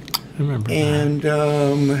Bathgate. I remember and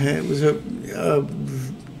it was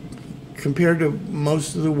compared to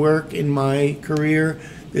most of the work in my career,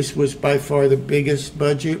 this was by far the biggest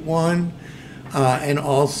budget one, and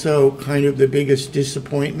also kind of the biggest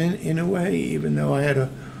disappointment in a way. Even though I had a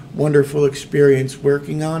wonderful experience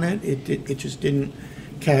working on it, it just didn't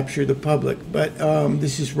capture the public. But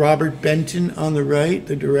this is Robert Benton on the right,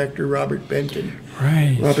 the director Robert Benton.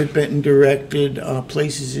 Right. Robert Benton directed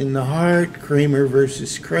Places in the Heart, Kramer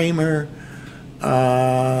versus Kramer,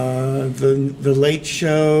 The Late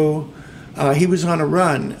Show. He was on a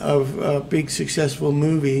run of big successful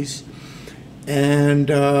movies. And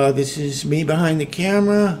this is me behind the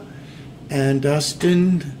camera, and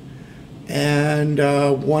Dustin. And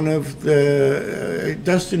one of the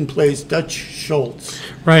Dustin plays Dutch Schultz.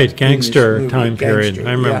 Right, gangster time period.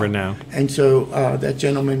 I remember now. And so that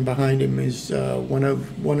gentleman behind him is one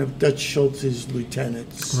of Dutch Schultz's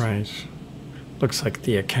lieutenants. Right. Looks like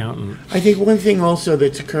the accountant. I think one thing also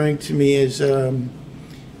that's occurring to me is,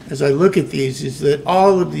 as I look at these, is that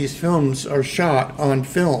all of these films are shot on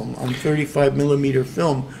film, on 35 millimeter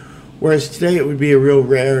film, whereas today it would be a real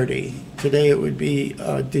rarity. Today it would be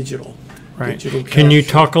digital. Right. Can you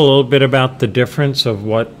talk a little bit about the difference of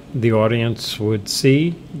what the audience would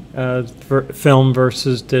see, for film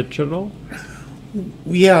versus digital?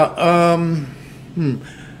 Yeah.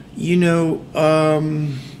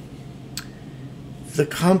 The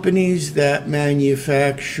companies that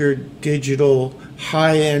manufacture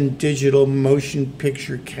high-end digital motion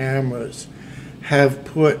picture cameras have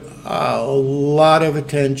put a lot of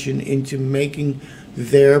attention into making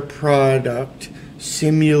their product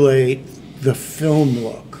simulate the film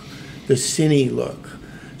look, the cine look.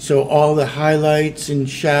 So all the highlights and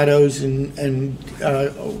shadows and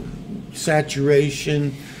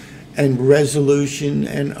saturation and resolution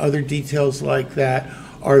and other details like that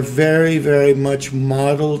are very, very much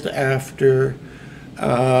modeled after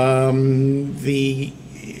the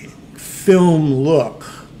film look.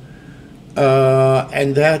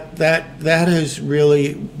 And that is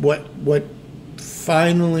really what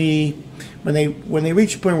finally, when they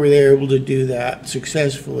reached a point where they were able to do that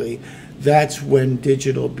successfully, that's when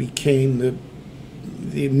digital became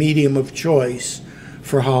the medium of choice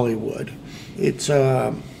for Hollywood. It's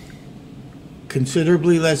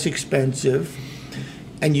considerably less expensive,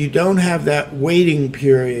 and you don't have that waiting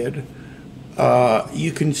period.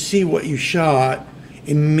 You can see what you shot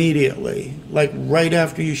immediately. Like right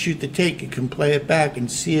after you shoot the take, you can play it back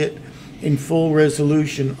and see it in full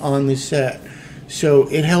resolution on the set. So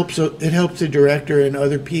it helps the director and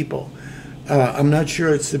other people. I'm not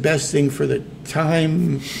sure it's the best thing for the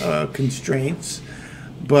time constraints,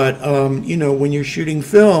 but when you're shooting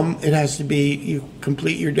film, it has to be, you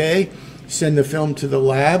complete your day, send the film to the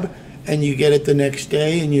lab, and you get it the next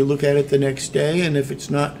day, and you look at it the next day, and if it's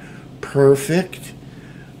not perfect,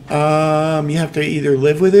 you have to either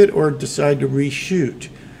live with it or decide to reshoot.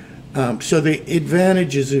 So the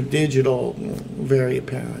advantages of digital are very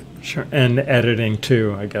apparent. Sure, and editing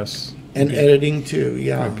too, I guess. And editing too,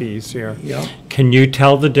 yeah. Might be easier. Yeah. Can you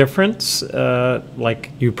tell the difference?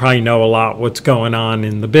 Like, you probably know a lot what's going on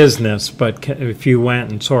in the business, but if you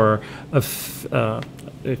went and saw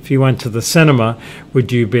if you went to the cinema,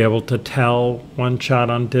 would you be able to tell one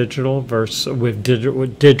shot on digital versus with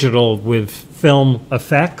digital with film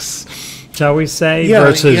effects, shall we say,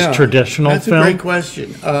 versus traditional film? That's a great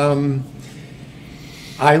question.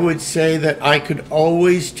 I would say that I could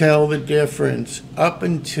always tell the difference up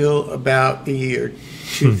until about the year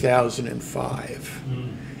 2005.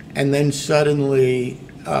 And then suddenly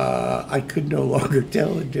I could no longer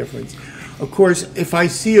tell the difference. Of course, if I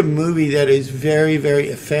see a movie that is very, very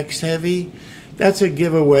effects heavy, that's a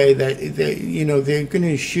giveaway that they're going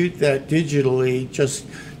to shoot that digitally just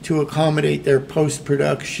to accommodate their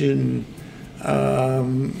post-production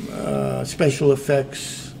special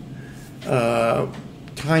effects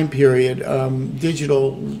time period.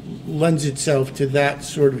 Digital lends itself to that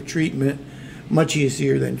sort of treatment much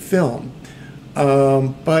easier than film.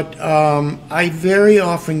 But I very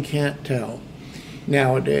often can't tell.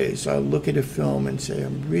 nowadays. I'll look at a film and say,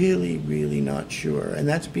 I'm really, really not sure. And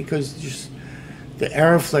that's because just the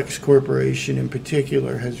Arriflex Corporation in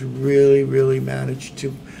particular has really, really managed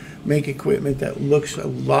to make equipment that looks a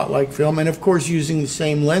lot like film, and of course using the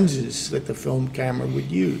same lenses that the film camera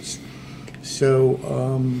would use. So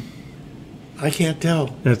I can't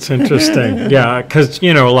tell. It's interesting. Yeah, because,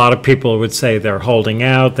 you know, a lot of people would say they're holding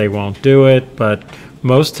out, they won't do it, but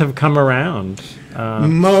most have come around.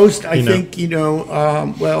 Most, I think,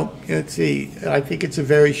 well, let's see, I think it's a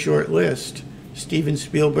very short list. Steven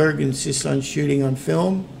Spielberg insists on shooting on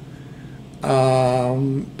film.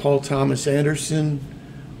 Paul Thomas Anderson,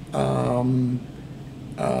 Quentin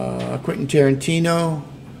Tarantino,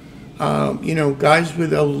 guys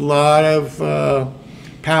with a lot of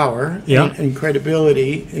power and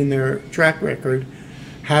credibility in their track record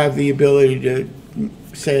have the ability to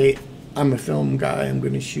say, I'm a film guy, I'm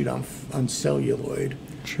going to shoot on celluloid.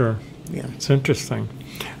 Sure. Yeah. It's interesting.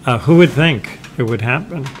 Who would think it would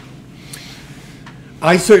happen?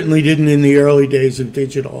 I certainly didn't in the early days of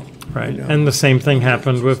digital. Right. And the same thing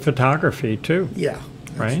happened with photography, too. Yeah,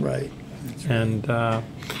 that's right. That's right. And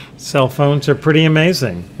cell phones are pretty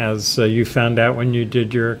amazing, as you found out when you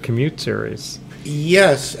did your COMMUTE series.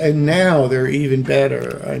 Yes, and now they're even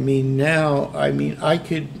better. I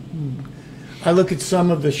look at some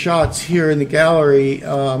of the shots here in the gallery,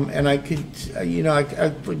 and I could,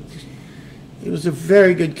 it was a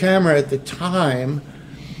very good camera at the time,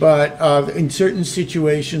 but in certain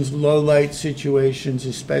situations, low light situations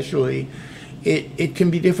especially, it can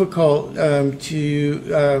be difficult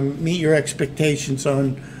to meet your expectations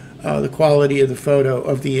on the quality of the photo,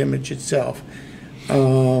 of the image itself.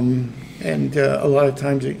 And a lot of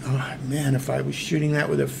times, oh man, if I was shooting that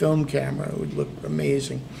with a film camera, it would look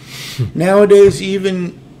amazing. Nowadays,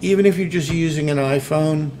 even if you're just using an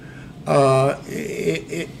iPhone,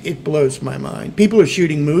 it blows my mind. People are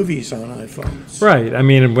shooting movies on iPhones. Right. I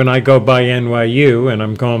mean, when I go by NYU and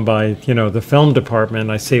I'm going by, the film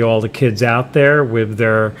department, I see all the kids out there with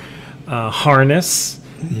their harness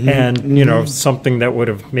and, something that would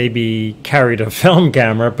have maybe carried a film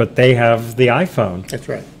camera, but they have the iPhone. That's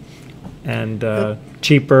right. And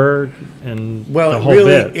cheaper and well, the whole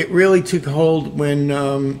bit. It really took hold when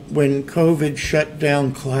COVID shut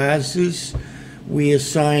down classes. We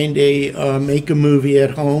assigned a make a movie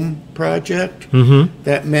at home project.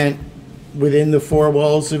 That meant within the four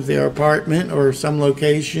walls of their apartment or some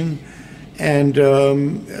location, and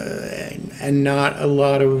not a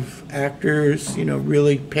lot of actors.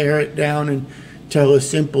 Really pare it down and tell a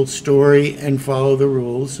simple story and follow the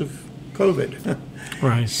rules of COVID.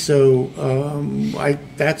 Right. So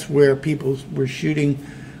that's where people were shooting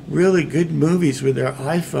really good movies with their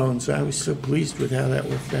iPhones. I was so pleased with how that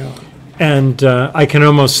worked out. And I can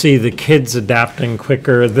almost see the kids adapting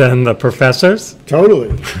quicker than the professors.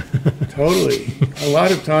 Totally. Totally. A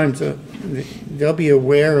lot of times they'll be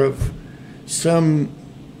aware of some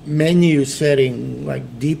menu setting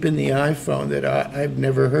like deep in the iPhone that I've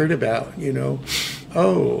never heard about.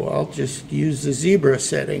 Oh, I'll just use the zebra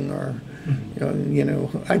setting, or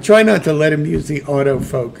I try not to let them use the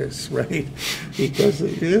autofocus, right? Because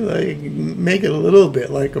make it a little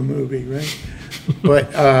bit like a movie, right?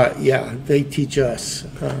 But they teach us.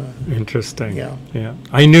 Interesting. Yeah.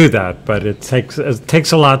 I knew that, but it takes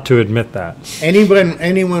a lot to admit that.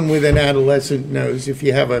 Anyone with an adolescent knows if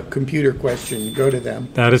you have a computer question, go to them.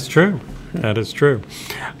 That is true. That is true.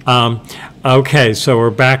 Okay, so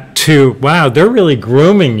we're back to, wow, they're really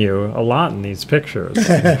grooming you a lot in these pictures.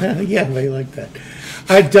 Yeah, they like that.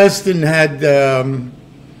 Dustin had,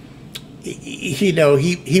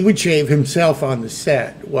 he would shave himself on the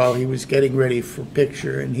set while he was getting ready for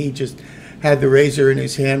picture, and he just had the razor in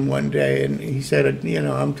his hand one day, and he said,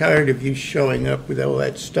 I'm tired of you showing up with all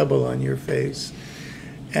that stubble on your face.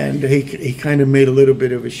 And he kind of made a little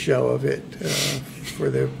bit of a show of it for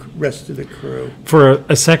the rest of the crew. For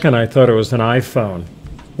a second, I thought it was an iPhone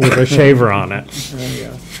with a shaver on it.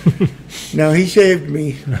 Oh, yeah. No, he shaved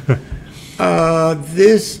me.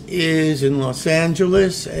 This is in Los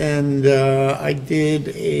Angeles, and I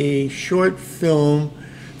did a short film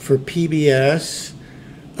for PBS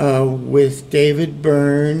with David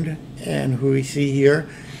Byrne, and who we see here,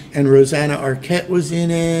 and Rosanna Arquette was in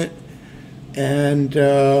it. And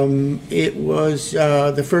it was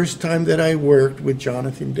the first time that I worked with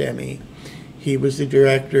Jonathan Demme. He was the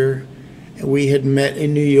director, and we had met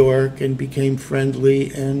in New York and became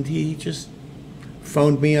friendly, and he just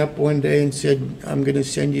phoned me up one day and said, I'm going to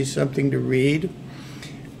send you something to read,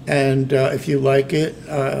 and if you like it,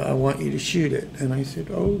 I want you to shoot it. And I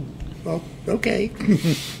said, oh, well, okay.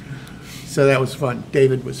 So that was fun.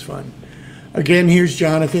 David was fun. Again, here's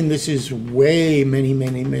Jonathan. This is way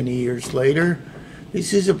many years later.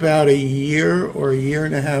 This is about a year or a year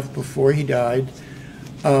and a half before he died.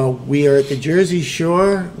 We are at the Jersey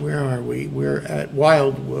Shore. Where are we? We're at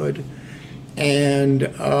Wildwood. And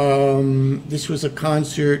this was a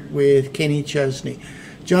concert with Kenny Chesney.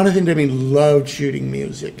 Jonathan Demme loved shooting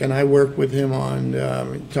music, and I worked with him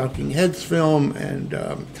on Talking Heads film and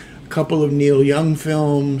a couple of Neil Young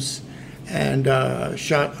films, and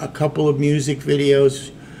shot a couple of music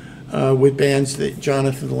videos with bands that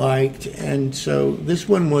Jonathan liked. And so this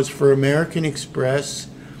one was for American Express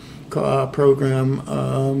program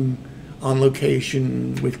on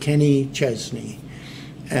location with Kenny Chesney.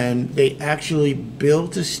 And they actually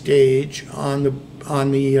built a stage on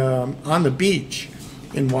the beach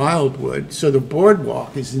in Wildwood, so the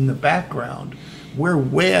boardwalk is in the background. We're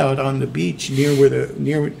way out on the beach near where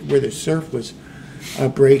the surf was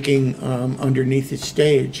breaking underneath the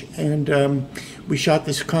stage, and we shot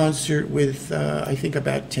this concert with I think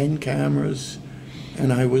about 10 cameras,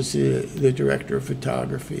 and I was the director of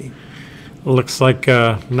photography. Looks like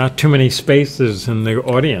not too many spaces in the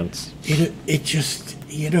audience. It just,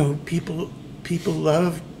 people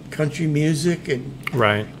love country music, and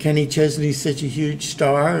right. Kenny Chesney's such a huge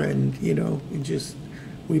star, and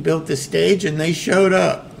we built the stage and they showed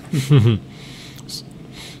up.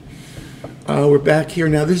 We're back here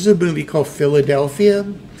now. This is a movie called Philadelphia,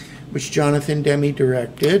 which Jonathan Demme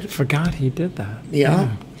directed. Forgot he did that.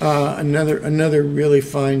 Yeah. Another really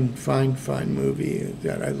fine movie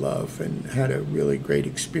that I love and had a really great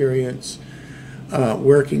experience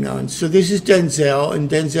working on. So this is Denzel, and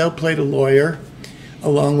Denzel played a lawyer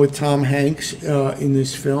along with Tom Hanks in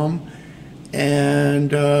this film. And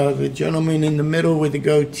the gentleman in the middle with the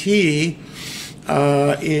goatee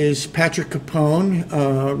is Patrick Capone,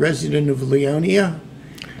 resident of Leonia.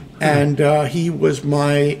 And he was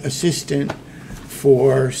my assistant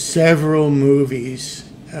for several movies.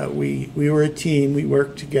 We were a team, we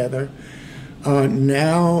worked together.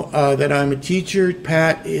 Now that I'm a teacher,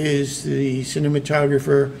 Pat is the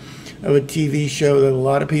cinematographer of a TV show that a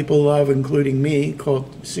lot of people love, including me,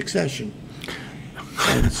 called Succession.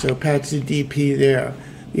 And so Pat's the DP there.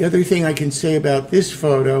 The other thing I can say about this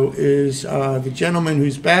photo is the gentleman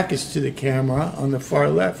whose back is to the camera on the far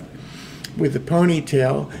left with the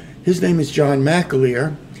ponytail, his name is John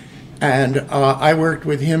McAleer, and I worked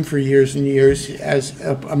with him for years and years as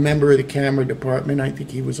a member of the camera department. I think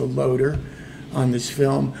he was a loader on this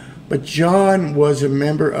film. But John was a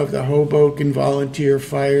member of the Hoboken Volunteer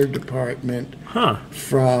Fire Department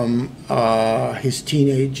from his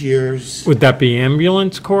teenage years. Would that be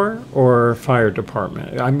ambulance corps or fire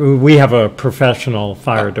department? I mean, we have a professional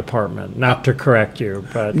fire department, not to correct you,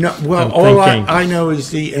 but no. Well, all I know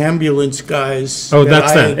is the ambulance guys. Oh,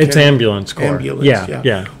 that's it. It's ambulance corps. Ambulance,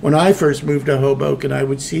 yeah. When I first moved to Hoboken, I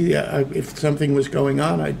would see if something was going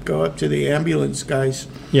on, I'd go up to the ambulance guys.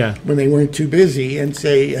 Yeah. When they weren't too busy, and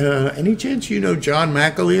say, any chance you know John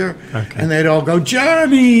McAleer? Okay. And they'd all go,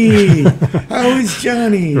 Johnny! How is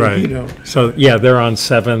Johnny? Right. So, yeah, they're on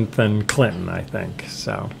 7th and Clinton, I think.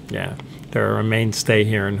 So, yeah, they're a mainstay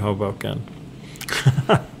here in Hoboken.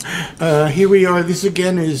 Here we are. This,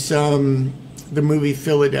 again, is the movie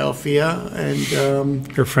Philadelphia. And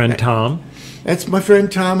your friend Tom? That's my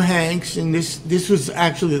friend Tom Hanks. And this was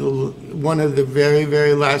actually one of the very,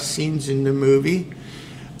 very last scenes in the movie.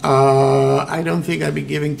 I don't think I'd be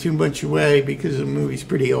giving too much away because the movie's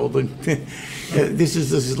pretty old, and this is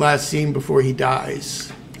his last scene before he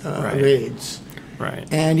dies of AIDS.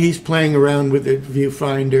 Right. And he's playing around with the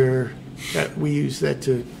viewfinder. That we use that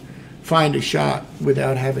to find a shot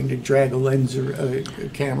without having to drag a lens or a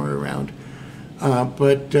camera around.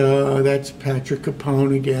 But that's Patrick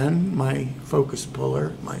Capone again, my focus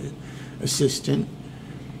puller, my assistant.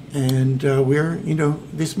 And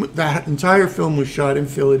that entire film was shot in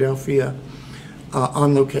Philadelphia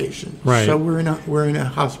on location. Right. So we're in a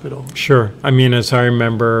hospital. Sure. I mean, as I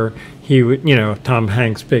remember, he would, Tom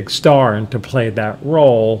Hanks, big star, and to play that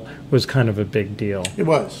role was kind of a big deal. It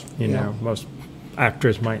was. You know, most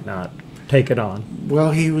actors might not take it on.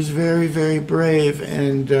 Well, he was very, very brave,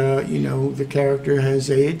 and the character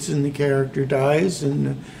has AIDS, and the character dies,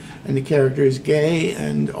 and the character is gay,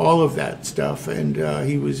 and all of that stuff. And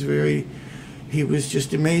he was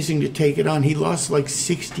just amazing to take it on. He lost like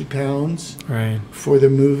 60 pounds for the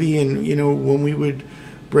movie. And, when we would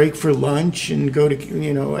break for lunch and go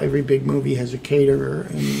to, every big movie has a caterer.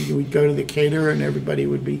 And we'd go to the caterer and everybody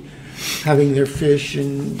would be having their fish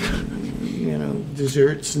and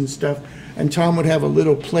desserts and stuff. And Tom would have a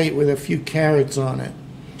little plate with a few carrots on it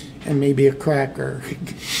and maybe a cracker.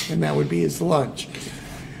 And that would be his lunch.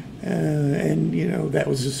 And, you know, that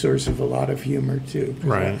was a source of a lot of humor, too. 'Cause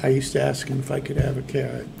Right. I used to ask him if I could have a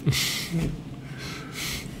carrot.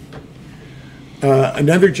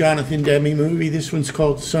 Another Jonathan Demme movie, this one's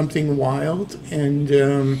called Something Wild, and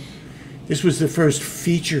this was the first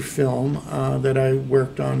feature film that I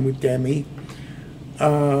worked on with Demme.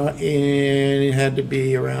 And it had to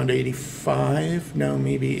be around 85, no,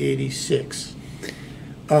 maybe 86.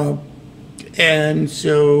 And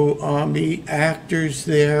so the actors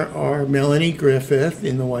there are Melanie Griffith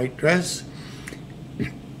in the white dress,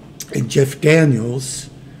 and Jeff Daniels,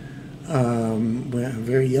 well,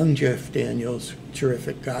 very young Jeff Daniels,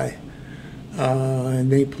 terrific guy.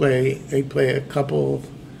 And they play a couple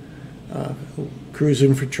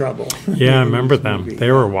cruising for trouble. Yeah, I remember them.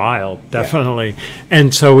 They were wild, definitely.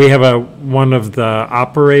 And so we have one of the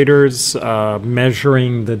operators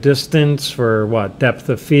measuring the distance for what, depth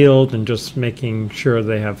of field, and just making sure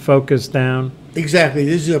they have focus down. Exactly.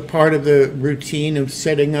 This is a part of the routine of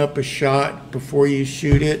setting up a shot before you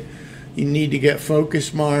shoot it. You need to get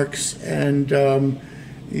focus marks, and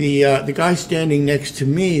the guy standing next to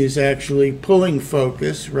me is actually pulling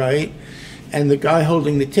focus, right? And the guy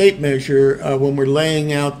holding the tape measure, when we're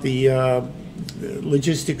laying out the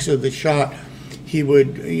logistics of the shot, he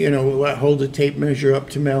would, you know, hold the tape measure up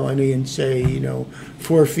to Melanie and say, you know,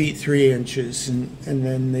 4 feet 3 inches, and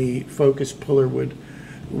then the focus puller would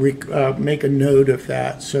make a note of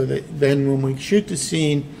that, so that then when we shoot the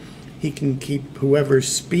scene, he can keep whoever's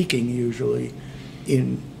speaking usually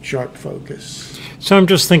in sharp focus. So I'm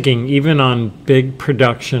just thinking, even on big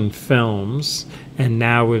production films, and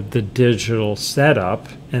now with the digital setup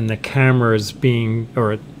and the cameras being,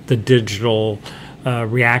 or the digital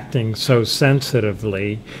reacting so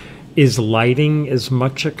sensitively, is lighting as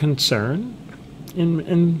much a concern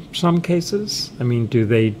in some cases? I mean,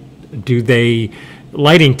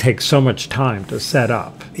 lighting takes so much time to set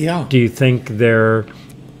up. Yeah. Do you think they're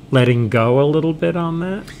letting go a little bit on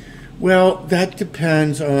that? Well, that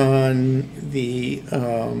depends on the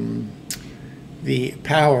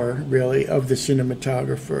power, really, of the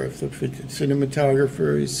cinematographer. If the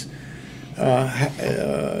cinematographer is,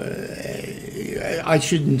 I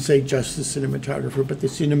shouldn't say just the cinematographer, but the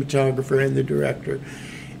cinematographer and the director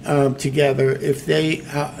together, if they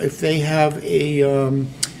have a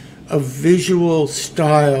visual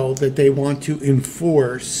style that they want to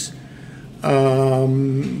enforce,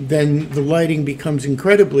 then the lighting becomes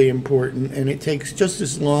incredibly important, and it takes just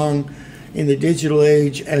as long in the digital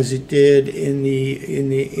age as it did in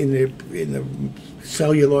the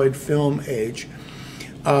celluloid film age.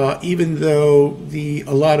 Even though a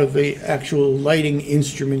lot of the actual lighting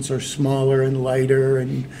instruments are smaller and lighter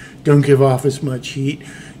and don't give off as much heat,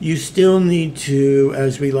 you still need to,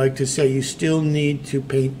 as we like to say, you still need to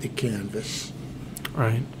paint the canvas.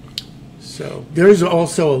 Right. So there's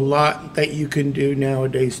also a lot that you can do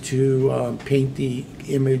nowadays to paint the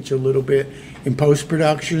image a little bit. In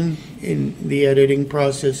post-production, in the editing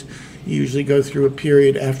process, you usually go through a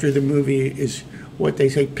period after the movie is what they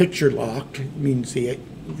say picture locked. It means the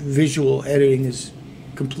visual editing is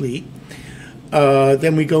complete.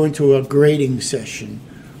 Then we go into a grading session,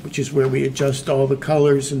 which is where we adjust all the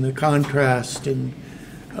colors and the contrast and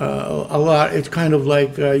a lot. It's kind of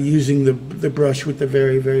like using the brush with the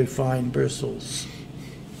very, very fine bristles.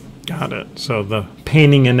 Got it. So the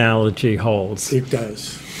painting analogy holds. It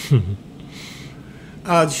does.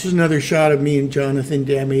 This is another shot of me and Jonathan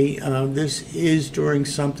Demme. This is during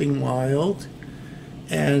Something Wild.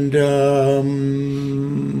 And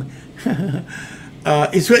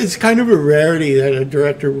it's kind of a rarity that a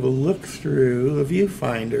director will look through a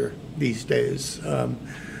viewfinder these days.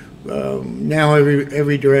 Now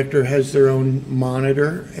every director has their own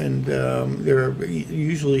monitor, and there are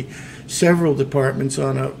usually several departments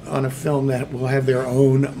on a film that will have their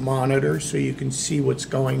own monitor, so you can see what's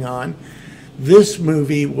going on. This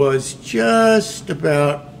movie was just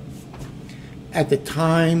about at the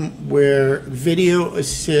time where video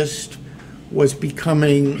assist was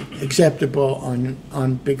becoming acceptable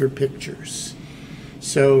on bigger pictures.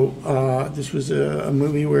 So this was a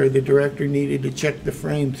movie where the director needed to check the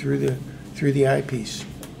frame through the eyepiece.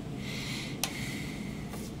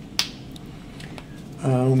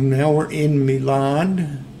 Now we're in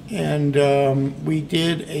Milan, and we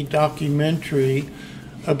did a documentary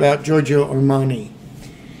about Giorgio Armani.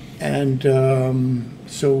 And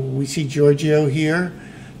so we see Giorgio here.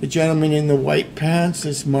 The gentleman in the white pants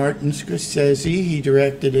is Martin Scorsese. He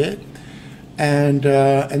directed it. And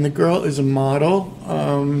the girl is a model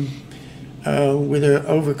with her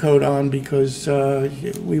overcoat on because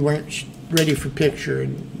we weren't ready for picture.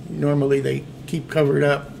 And normally they keep covered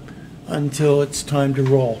up until it's time to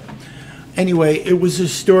roll. Anyway, it was a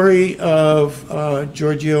story of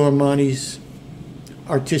Giorgio Armani's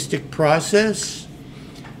artistic process,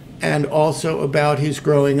 and also about his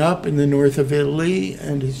growing up in the north of Italy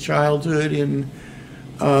and his childhood in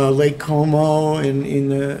Lake Como and in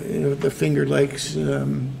the Finger Lakes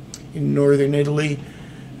in northern Italy.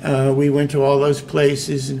 We went to all those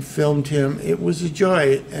places and filmed him. It was a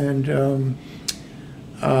joy, and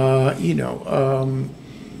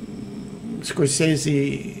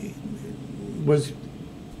Scorsese was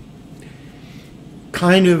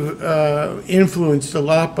kind of influenced a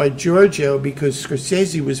lot by Giorgio, because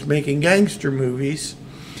Scorsese was making gangster movies,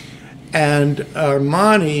 and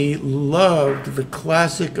Armani loved the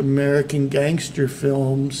classic American gangster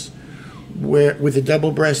films with the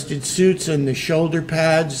double-breasted suits and the shoulder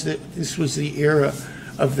pads. This was the era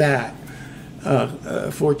of that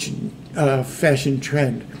fashion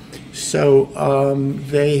trend. So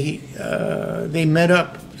they met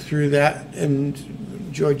up through that, and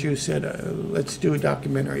Giorgio said, let's do a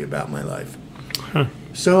documentary about my life. Huh.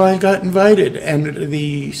 So I got invited, and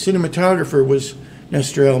the cinematographer was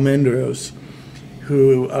Nestor Almendros,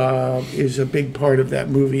 who is a big part of that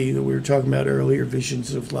movie that we were talking about earlier,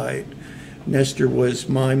 Visions of Light. Nestor was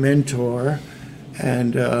my mentor,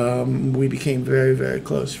 and we became very, very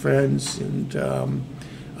close friends, and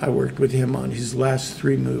I worked with him on his last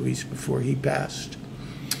 3 movies before he passed.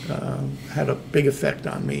 Had a big effect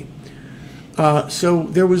on me. So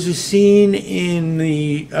there was a scene in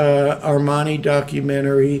the Armani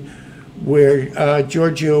documentary where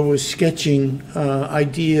Giorgio was sketching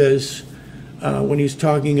ideas when he's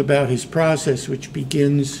talking about his process, which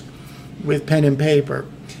begins with pen and paper.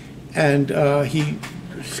 And he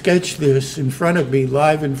sketched this in front of me,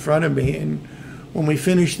 live in front of me. And when we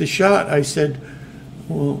finished the shot, I said,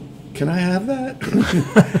 well, can I have that?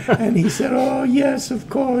 And he said, oh, yes, of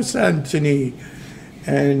course, Anthony.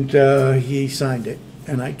 And he signed it,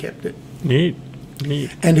 and I kept it. Neat.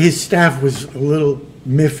 And his staff was a little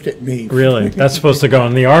miffed at me. Really? That's supposed to go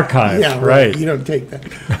in the archive. Yeah, right. You don't take that.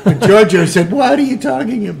 But Giorgio said, what are you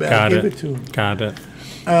talking about? Give it to him. Got it.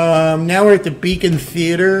 Now we're at the Beacon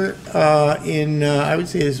Theater in, I would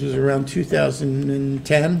say this was around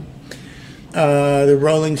 2010. The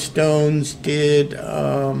Rolling Stones did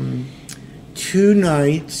 2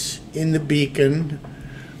 nights in the Beacon.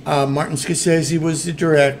 Martin Scorsese was the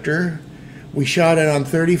director. We shot it on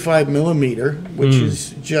 35 millimeter, which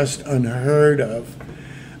is just unheard of.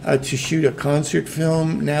 To shoot a concert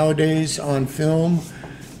film nowadays on film,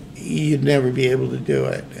 you'd never be able to do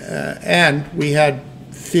it. And we had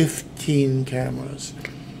 15 cameras.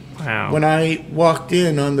 Wow. When I walked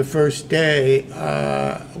in on the first day,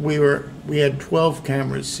 we had 12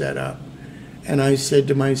 cameras set up, and I said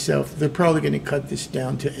to myself, they're probably going to cut this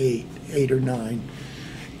down to 8 or 9,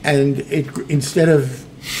 and instead of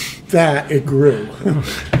that, it grew.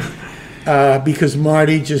 Because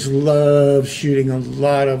Marty just loves shooting a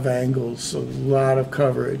lot of angles, a lot of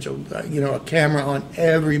coverage, a camera on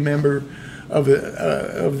every member of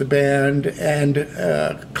the band, and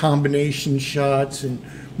combination shots and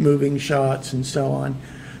moving shots and so on.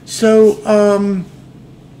 So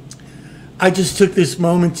I just took this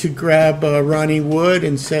moment to grab Ronnie Wood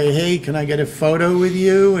and say, hey, can I get a photo with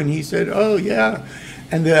you? And he said, oh, yeah.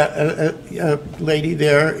 And the lady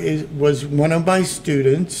there was one of my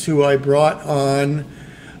students who I brought on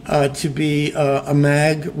to be a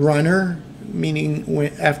mag runner, meaning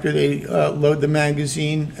after they load the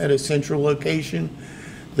magazine at a central location,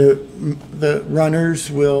 the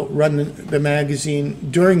runners will run the magazine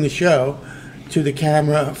during the show to the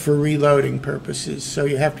camera for reloading purposes. So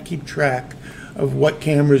you have to keep track of what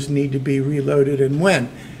cameras need to be reloaded and when.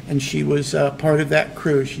 And she was part of that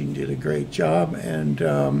crew. She did a great job. And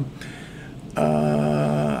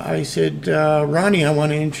I said, Ronnie, I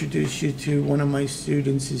want to introduce you to one of my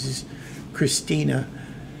students. This is Christina.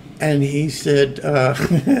 And he said,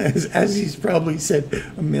 as he's probably said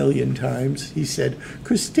a million times, he said,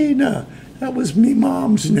 Christina, that was me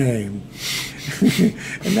mom's name.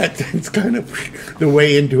 And that's kind of the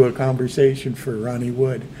way into a conversation for Ronnie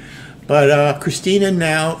Wood. But Christina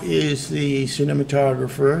now is the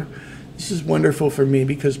cinematographer. This is wonderful for me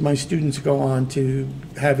because my students go on to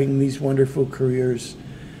having these wonderful careers,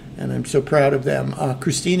 and I'm so proud of them.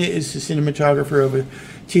 Christina is the cinematographer of a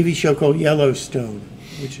TV show called Yellowstone,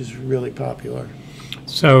 which is really popular.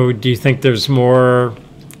 So do you think there's more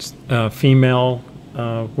female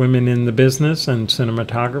women in the business and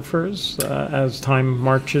cinematographers as time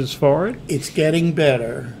marches forward? It's getting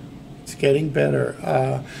better. It's getting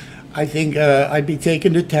better. I think I'd be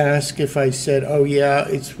taken to task if I said, oh yeah,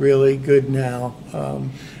 it's really good now,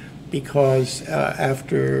 because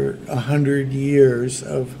after 100 years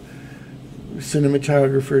of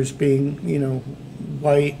cinematographers being,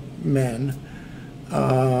 white men,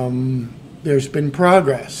 there's been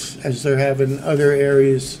progress, as there have in other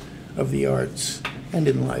areas of the arts and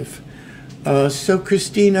in life. So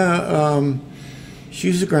Christina, she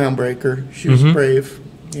was a groundbreaker. She was brave.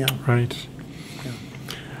 Yeah. Right.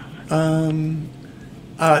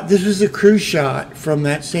 This was a crew shot from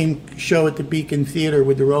that same show at the Beacon Theater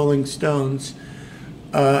with the Rolling Stones.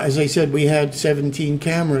 As I said, we had 17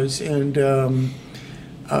 cameras, and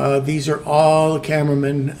these are all the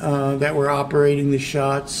cameramen that were operating the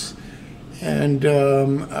shots. And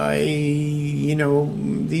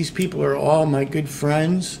these people are all my good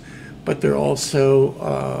friends, but they're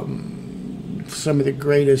also some of the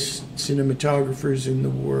greatest cinematographers in the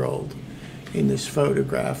world in this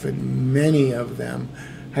photograph, and many of them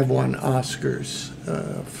have won Oscars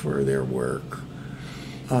for their work.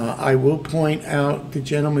 I will point out the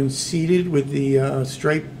gentleman seated with the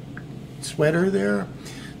striped sweater there.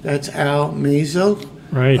 That's Al Mazel,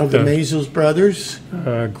 right, of the Mazel's brothers.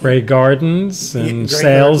 Grey Gardens and Grey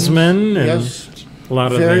Salesman. Gardens, And yes. a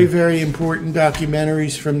lot of very important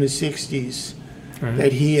documentaries from the 60s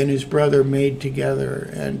that he and his brother made together.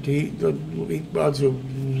 And he was a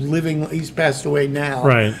living, he's passed away now.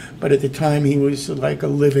 Right. But at the time he was like a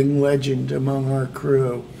living legend among our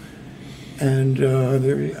crew. And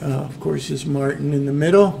there, of course, is Martin in the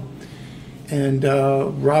middle. And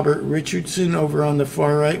Robert Richardson over on the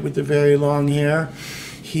far right with the very long hair.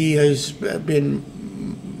 He has been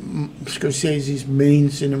Scorsese's main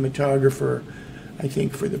cinematographer, I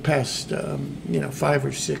think, for the past 5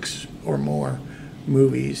 or 6 or more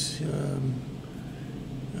movies.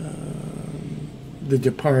 The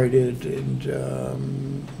Departed and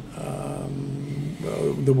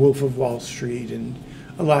The Wolf of Wall Street, and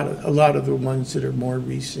a lot of the ones that are more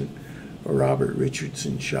recent are Robert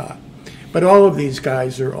Richardson shot. But all of these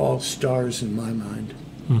guys are all stars in my mind.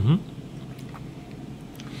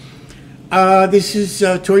 This is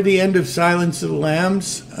toward the end of Silence of the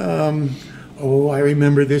Lambs. I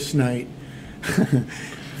remember this night.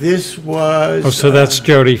 This was... Oh, so that's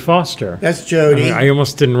Jodie Foster. That's Jodie. I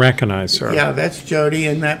almost didn't recognize her. Yeah, that's Jodie,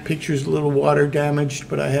 and that picture's a little water damaged,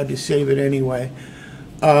 but I had to save it anyway.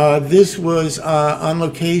 This was on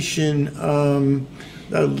location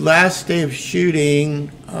the last day of shooting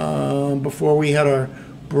before we had our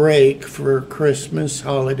break for Christmas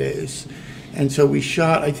holidays. And so we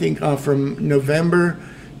shot, I think, from November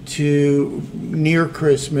to near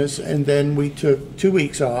Christmas, and then we took 2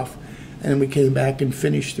 weeks off, and we came back and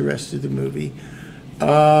finished the rest of the movie.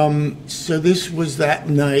 So this was that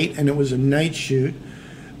night, and it was a night shoot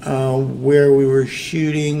where we were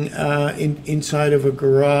shooting inside of a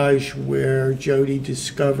garage where Jodie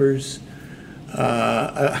discovers,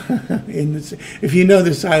 if you know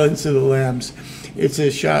The Silence of the Lambs, it's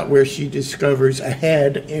a shot where she discovers a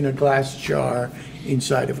head in a glass jar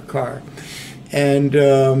inside of a car. And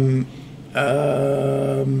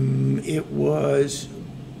it was,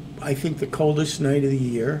 I think, the coldest night of the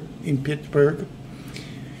year in Pittsburgh.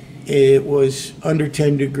 It was under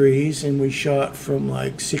 10 degrees, and we shot from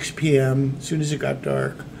like 6 p.m. as soon as it got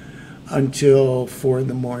dark until 4 in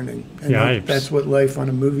the morning. And that's what life on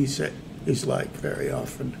a movie set is like very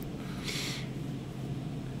often.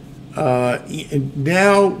 And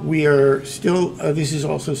now we are still, this is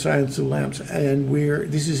also Silence of the Lambs, and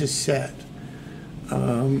this is a set.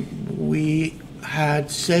 We had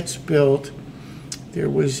sets built. There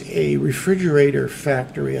was a refrigerator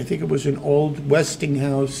factory. I think it was an old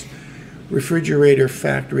Westinghouse refrigerator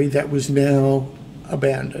factory that was now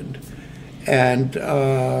abandoned. And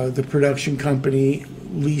the production company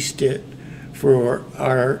leased it for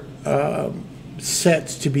our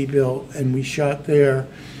sets to be built. And we shot there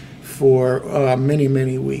for many,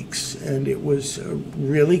 many weeks. And it was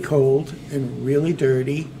really cold and really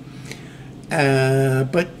dirty.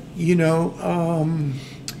 But,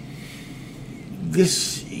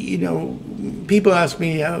 this, people ask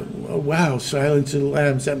me, oh, wow, Silence of the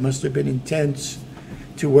Lambs, that must have been intense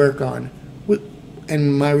to work on.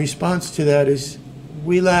 And my response to that is,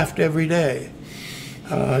 we laughed every day.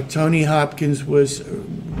 Tony Hopkins was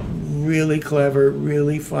really clever,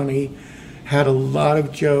 really funny, had a lot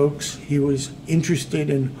of jokes. He was interested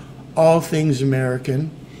in all things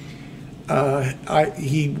American.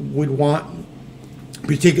 He would want,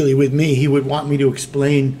 particularly with me, he would want me to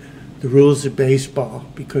explain the rules of baseball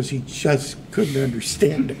because he just couldn't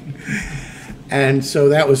understand it. And so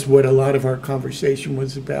that was what a lot of our conversation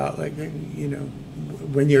was about, like,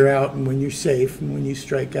 when you're out and when you're safe and when you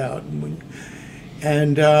strike out.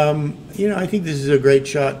 And I think this is a great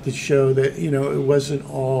shot to show that, it wasn't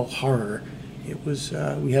all horror. It was,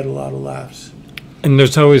 we had a lot of laughs. And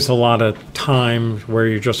there's always a lot of time where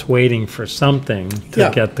you're just waiting for something to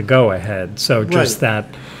Yeah. get the go-ahead. So just Right.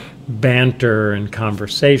 that banter and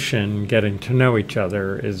conversation, getting to know each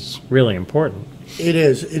other is really important. It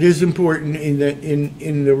is. It is important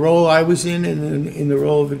in the role I was in, and in the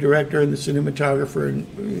role of the director and the cinematographer and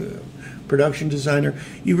production designer.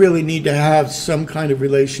 You really need to have some kind of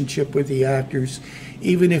relationship with the actors,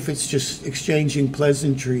 even if it's just exchanging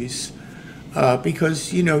pleasantries,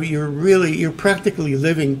 because you're practically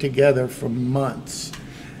living together for months.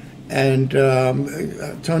 And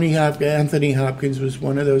Anthony Hopkins was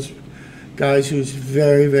one of those guys who's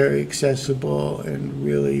very, very accessible and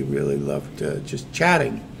really, really loved just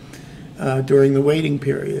chatting during the waiting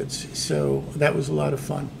periods. So that was a lot of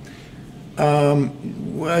fun.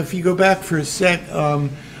 Well, if you go back for a sec,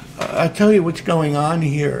 I'll tell you what's going on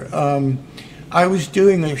here. I was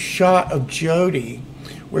doing a shot of Jodie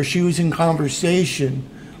where she was in conversation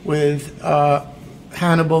with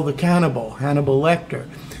Hannibal the Cannibal, Hannibal Lecter.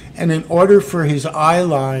 And in order for his eye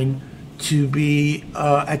line to be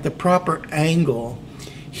at the proper angle,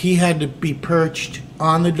 he had to be perched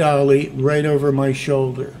on the dolly right over my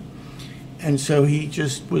shoulder. And so he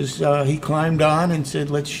just was, he climbed on and said,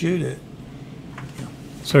 let's shoot it.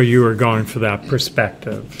 So you were going for that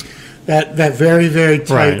perspective. That very, very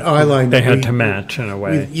tight Right. eye line. They had to match in a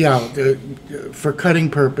way. For cutting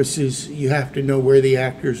purposes, you have to know where the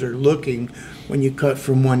actors are looking when you cut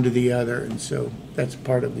from one to the other. And so that's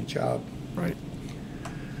part of the job. Right.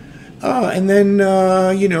 And then,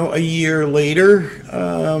 a year later,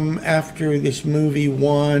 after this movie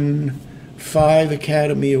won 5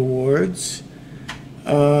 Academy Awards,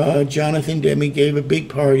 Jonathan Demme gave a big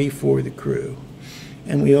party for the crew.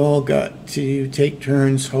 And we all got to take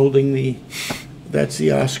turns holding that's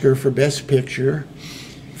the Oscar for Best Picture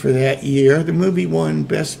for that year. The movie won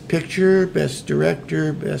Best Picture, Best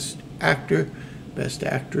Director, Best Actor, Best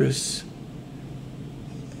Actress.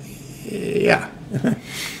 Yeah.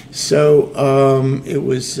 So it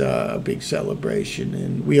was a big celebration,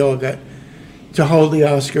 and we all got to hold the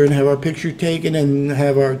Oscar and have our picture taken, and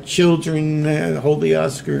have our children hold the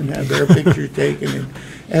Oscar and have their picture taken, and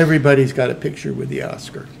everybody's got a picture with the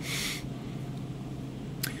Oscar.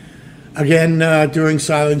 Again, during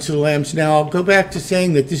Silence of the Lambs. Now, I'll go back to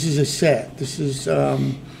saying that this is a set. This is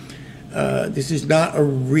not a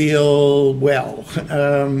real well.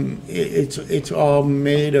 It's all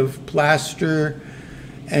made of plaster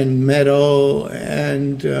and metal,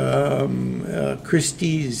 and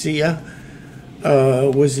Christy Zia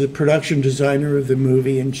was the production designer of the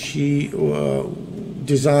movie, and she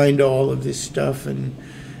designed all of this stuff and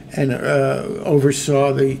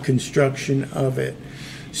oversaw the construction of it.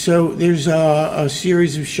 So there's a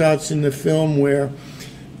series of shots in the film where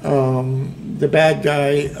the bad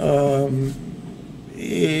guy,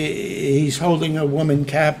 he's holding a woman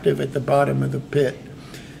captive at the bottom of the pit.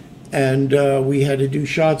 And we had to do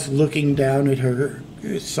shots looking down at her,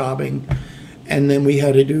 sobbing. And then we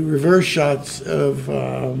had to do reverse shots of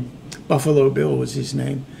Buffalo Bill was his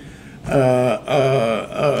name, of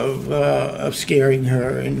scaring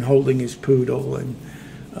her and holding his poodle and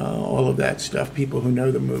all of that stuff. People who know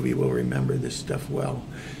the movie will remember this stuff well.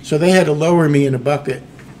 So they had to lower me in a bucket.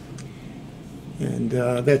 And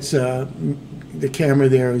that's the camera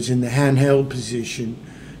there is in the handheld position.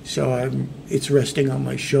 So it's resting on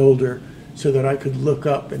my shoulder so that I could look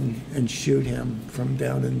up and shoot him from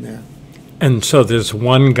down in there. And so there's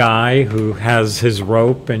one guy who has his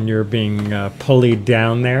rope and you're being pulleyed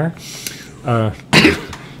down there.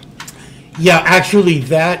 Yeah, actually,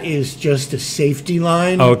 that is just a safety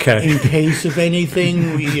line. Okay. In case of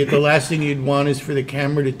anything, the last thing you'd want is for the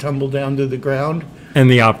camera to tumble down to the ground. And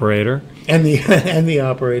the operator. And the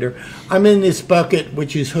operator. I'm in this bucket,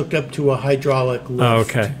 which is hooked up to a hydraulic lift. Oh,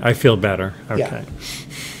 okay. I feel better. Okay. Yeah.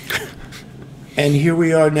 And here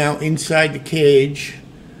we are now inside the cage.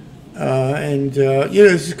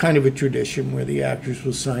 This is kind of a tradition where the actors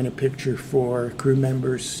will sign a picture for crew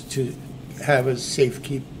members to have a safe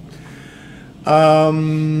keep.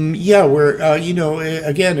 Again,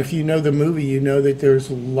 if you know the movie, you know that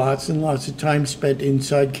there's lots and lots of time spent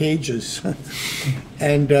inside cages.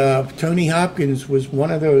 And Tony Hopkins was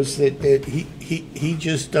one of those that he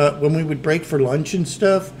just, when we would break for lunch and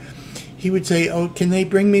stuff, he would say, "Oh, can they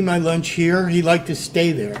bring me my lunch here?" He liked to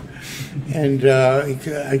stay there. And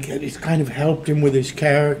it kind of helped him with his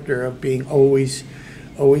character of being always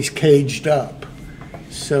caged up.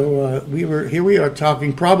 So here we are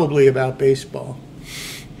talking probably about baseball.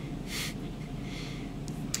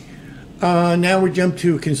 Now we jump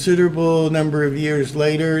to a considerable number of years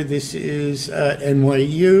later. This is at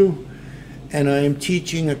NYU, and I am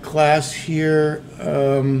teaching a class here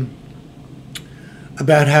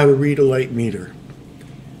about how to read a light meter.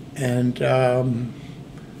 And I'm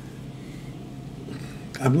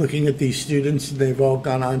looking at these students, and they've all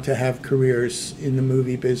gone on to have careers in the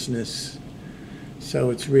movie business. So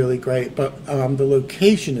it's really great. But the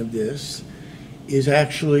location of this is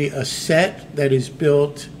actually a set that is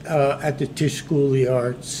built at the Tisch School of the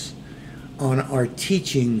Arts on our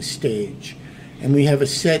teaching stage. And we have a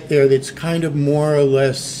set there that's kind of more or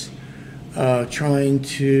less trying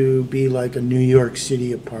to be like a New York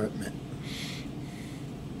City apartment.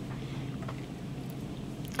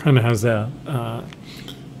 Kind of has a,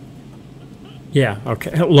 yeah,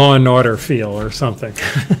 okay, Law and Order feel or something.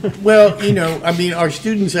 Well, you know, I mean, our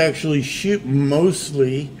students actually shoot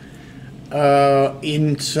mostly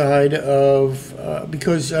inside of,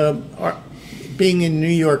 because being in New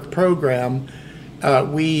York program,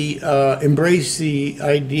 we embrace the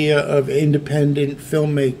idea of independent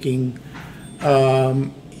filmmaking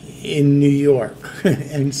in New York.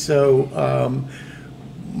 And so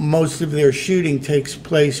most of their shooting takes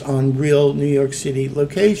place on real New York City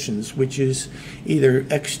locations, which is either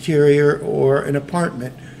exterior or an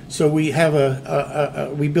apartment. So we have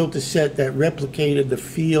we built a set that replicated the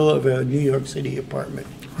feel of a New York City apartment.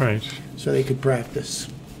 Right. So they could practice.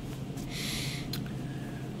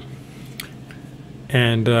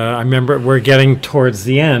 And I remember we're getting towards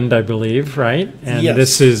the end, I believe, right? And Yes.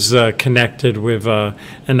 this is connected with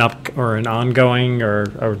an ongoing or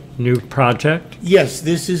a new project. Yes,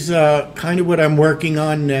 this is kind of what I'm working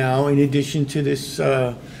on now, in addition to this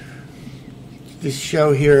this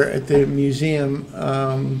show here at the museum.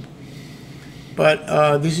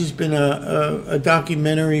 But this has been a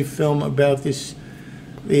documentary film about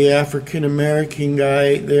the African-American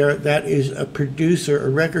guy there. That is a producer, a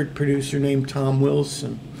record producer named Tom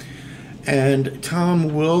Wilson. And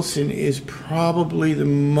Tom Wilson is probably the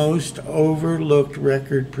most overlooked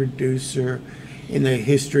record producer in the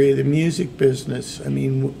history of the music business. I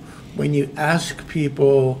mean, when you ask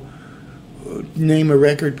people, name a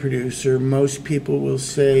record producer, most people will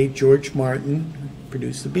say George Martin,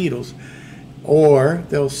 produced the Beatles. Or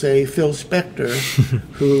they'll say Phil Spector,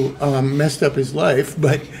 who messed up his life,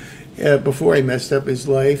 but before he messed up his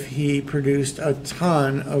life, he produced a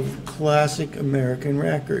ton of classic American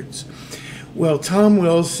records. Well, Tom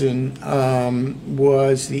Wilson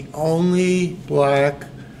was the only black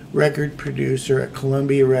record producer at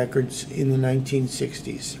Columbia Records in the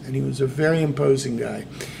 1960s, and he was a very imposing guy,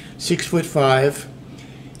 6'5".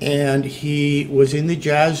 And he was in the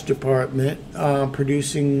jazz department,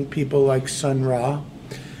 producing people like Sun Ra.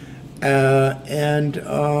 And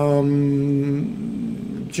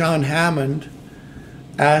John Hammond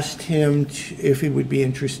asked him if he would be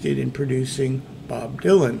interested in producing Bob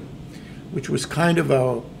Dylan, which was kind of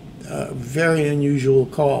a very unusual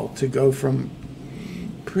call to go from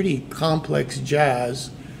pretty complex jazz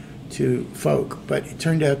to folk. But it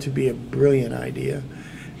turned out to be a brilliant idea.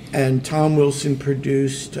 And Tom Wilson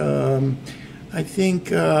produced, I think,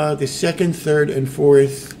 the second, third, and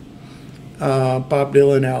fourth Bob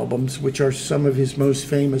Dylan albums, which are some of his most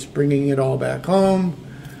famous: Bringing It All Back Home,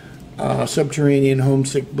 Subterranean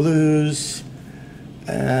Homesick Blues,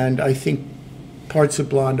 and I think parts of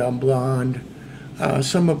Blonde on Blonde,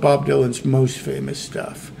 some of Bob Dylan's most famous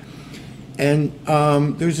stuff. And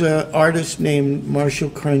there's an artist named Marshall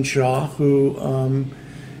Crenshaw who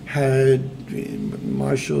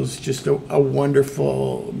Marshall's just a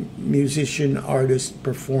wonderful musician, artist,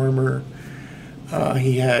 performer.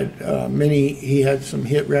 He had some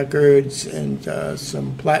hit records and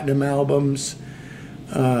some platinum albums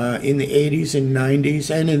in the 80s and 90s,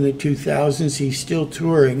 and in the 2000s. He's still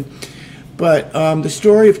touring. But the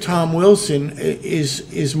story of Tom Wilson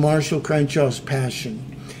is Marshall Crenshaw's passion.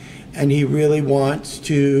 And he really wants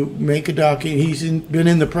to make a documentary. He's been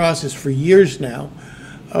in the process for years now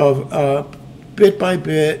of bit by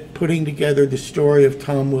bit putting together the story of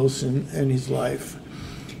Tom Wilson and his life.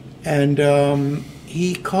 And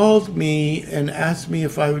he called me and asked me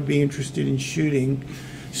if I would be interested in shooting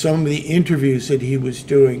some of the interviews that he was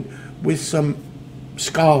doing with some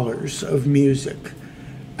scholars of music.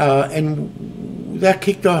 And that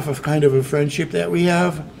kicked off a kind of a friendship that we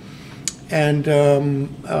have. And,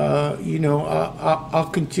 you know, I'll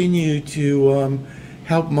continue to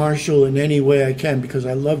help Marshall in any way I can, because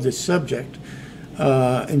I love this subject,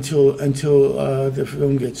 until the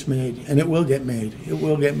film gets made. And it will get made. It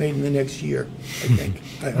will get made in the next year, I think.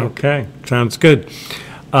 I hope. Okay, sounds good.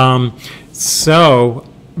 So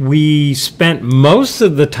we spent most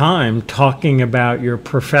of the time talking about your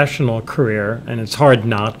professional career, and it's hard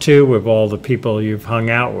not to with all the people you've hung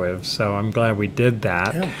out with, so I'm glad we did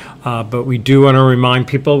that. Yeah. But we do want to remind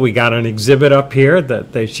people we got an exhibit up here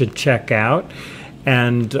that they should check out.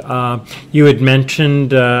 And you had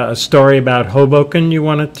mentioned a story about Hoboken you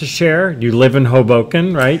wanted to share. You live in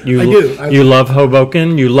Hoboken, right? I do. You love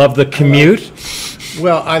Hoboken. You love the commute.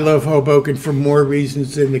 Well, I love Hoboken for more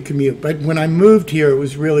reasons than the commute. But when I moved here, it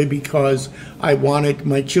was really because I wanted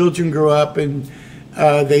my children grew up and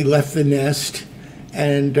they left the nest.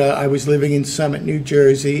 And I was living in Summit, New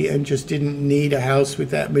Jersey, and just didn't need a house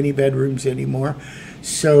with that many bedrooms anymore.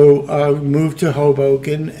 So I moved to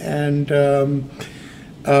Hoboken, and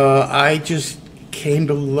I just came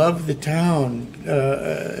to love the town.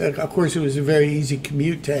 Of course, it was a very easy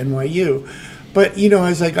commute to NYU. But, you know,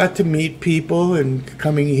 as I got to meet people and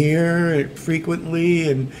coming here frequently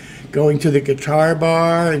and going to the guitar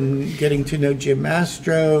bar and getting to know Jim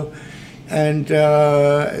Mastro and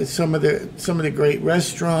some of the great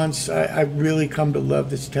restaurants, I've really come to love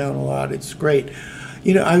this town a lot. It's great.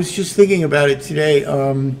 You know, I was just thinking about it today.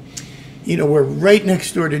 You know, we're right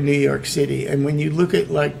next door to New York City, and when you look at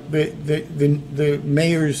like the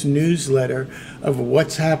mayor's newsletter of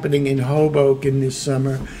what's happening in Hoboken this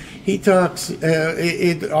summer, he talks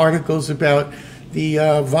in articles about the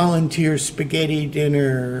volunteer spaghetti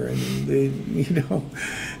dinner and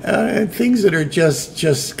things that are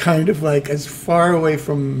just kind of like as far away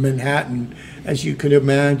from Manhattan as you could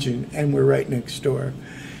imagine, and we're right next door.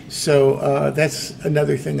 So that's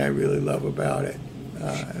another thing I really love about it.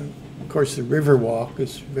 Of course, the Riverwalk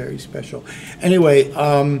is very special. Anyway,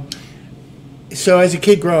 so as a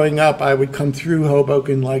kid growing up, I would come through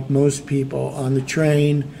Hoboken like most people on the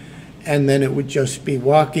train, and then it would just be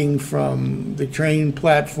walking from the train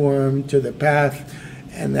platform to the path,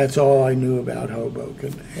 and that's all I knew about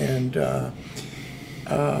Hoboken. And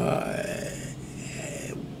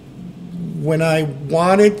when I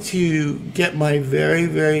wanted to get my very,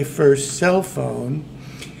 very first cell phone,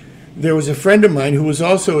 there was a friend of mine who was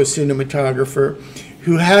also a cinematographer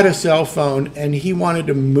who had a cell phone, and he wanted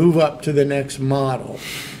to move up to the next model.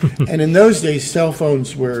 And in those days, cell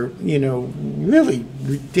phones were, you know, really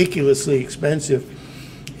ridiculously expensive.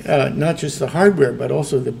 Not just the hardware, but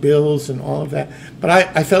also the bills and all of that. But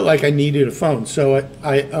I felt like I needed a phone, so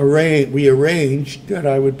we arranged that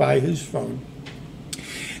I would buy his phone.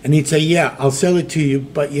 And he'd say, yeah, I'll sell it to you,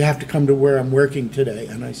 but you have to come to where I'm working today.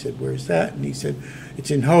 And I said, where's that? And he said, it's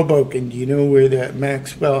in Hoboken. Do you know where the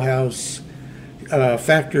Maxwell House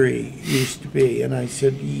factory used to be? And I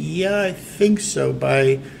said, yeah, I think so.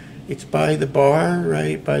 It's by the bar,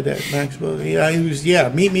 right? By that Maxwell. Yeah,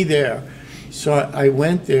 meet me there. So I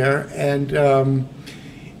went there, and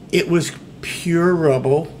it was pure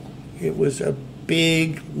rubble. It was a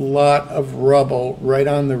big lot of rubble right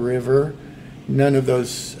on the river. None of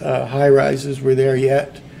those high-rises were there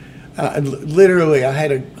yet. Literally, I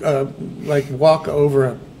had to like walk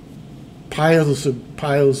over piles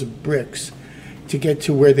of bricks to get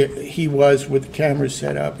to where he was with the cameras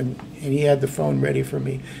set up, and he had the phone ready for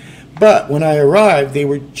me. But when I arrived, they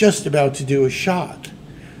were just about to do a shot,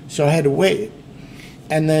 so I had to wait.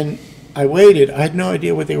 And then I waited. I had no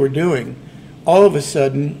idea what they were doing. All of a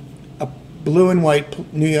sudden, a blue and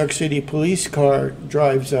white New York City police car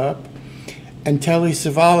drives up, and Telly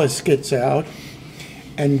Savalas gets out,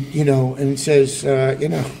 and and says,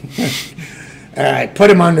 all right,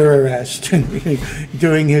 put him under arrest,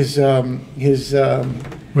 doing his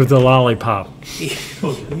with the lollipop.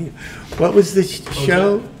 What was the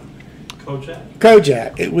show?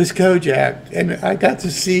 Kojak. It was Kojak, and I got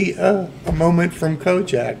to see a moment from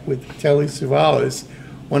Kojak with Telly Savalas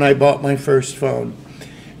when I bought my first phone,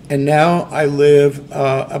 and now I live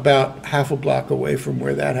about half a block away from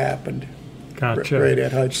where that happened. Gotcha. Right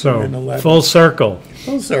at Hudson and 11. Full circle.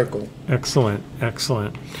 Full circle. Excellent,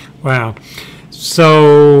 excellent. Wow.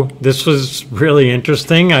 So this was really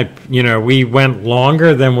interesting. We went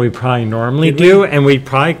longer than we probably normally do, and we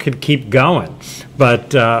probably could keep going.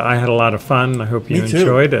 But I had a lot of fun. I hope you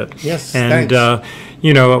enjoyed it. Yes, and thanks.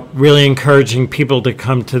 Really encouraging people to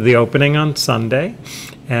come to the opening on Sunday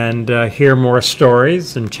and hear more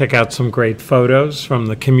stories and check out some great photos from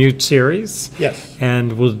the COMMUTE series. Yes.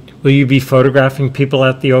 And will you be photographing people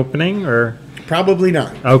at the opening, or? Probably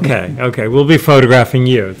not. Okay. We'll be photographing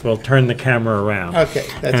you. We'll turn the camera around. Okay,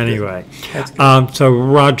 that's anyway. Good. That's good. So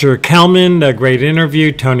Roger Kelman, a great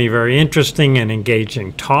interview. Tony, very interesting and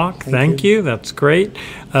engaging talk. Thank you. That's great.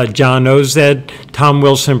 John Ozed, Tom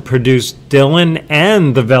Wilson produced Dylan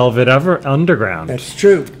and the Velvet Underground. That's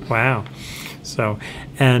true. Wow. So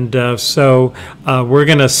we're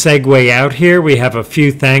going to segue out here. We have a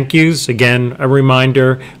few thank yous. Again, a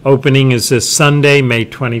reminder, opening is this Sunday, May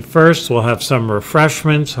 21st. We'll have some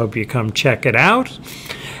refreshments. Hope you come check it out.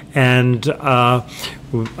 And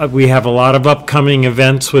We have a lot of upcoming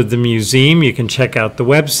events with the museum. You can check out the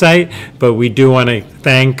website, but we do want to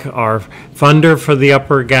thank our funder for the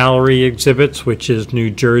Upper Gallery exhibits, which is New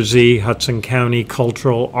Jersey Hudson County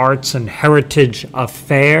Cultural Arts and Heritage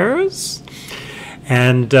Affairs.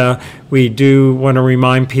 And we do want to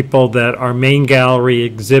remind people that our main gallery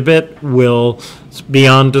exhibit will be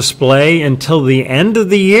on display until the end of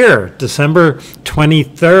the year, December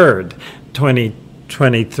 23rd,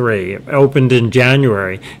 2023. It opened in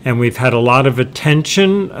January, and we've had a lot of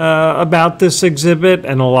attention about this exhibit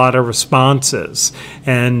and a lot of responses.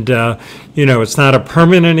 And you know, it's not a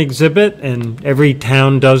permanent exhibit, and every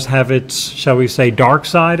town does have its, shall we say, dark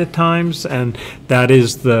side at times, and that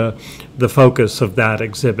is the focus of that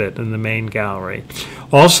exhibit in the main gallery.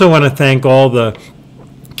 Also want to thank all the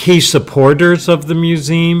key supporters of the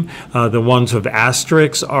museum, the ones of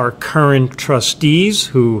Asterix, our current trustees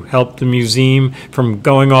who helped the museum from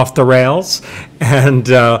going off the rails, and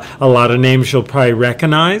a lot of names you'll probably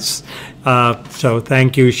recognize. So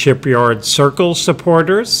thank you, Shipyard Circle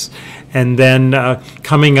supporters. And then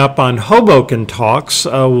coming up on Hoboken Talks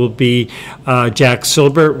will be Jack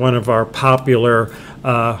Silbert, one of our popular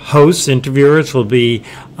hosts, interviewers, will be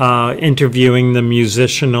interviewing the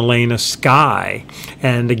musician Elena Skye.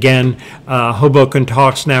 And again, Hoboken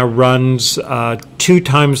Talks now runs 2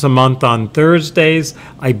 times a month on Thursdays.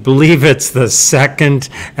 I believe it's the second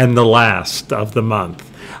and the last of the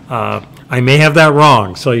month. I may have that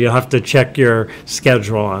wrong, so you'll have to check your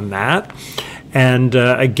schedule on that. And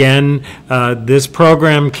again, this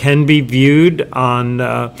program can be viewed on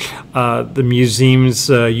the museum's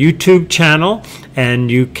YouTube channel, and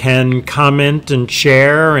you can comment and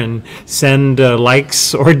share and send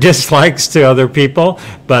likes or dislikes to other people.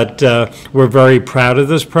 But we're very proud of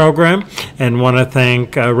this program and want to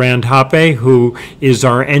thank Rand Hoppe, who is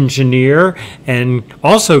our engineer and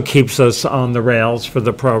also keeps us on the rails for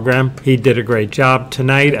the program. He did a great job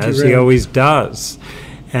tonight, as he always does.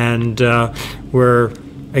 And we're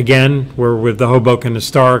with the Hoboken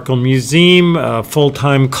Historical Museum, a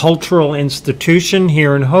full-time cultural institution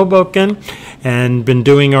here in Hoboken, and been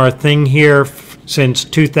doing our thing here since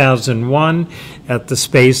 2001 at the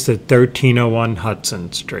space at 1301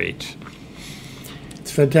 Hudson Street.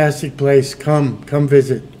 It's a fantastic place. Come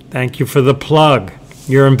visit. Thank you for the plug.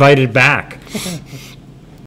 You're invited back.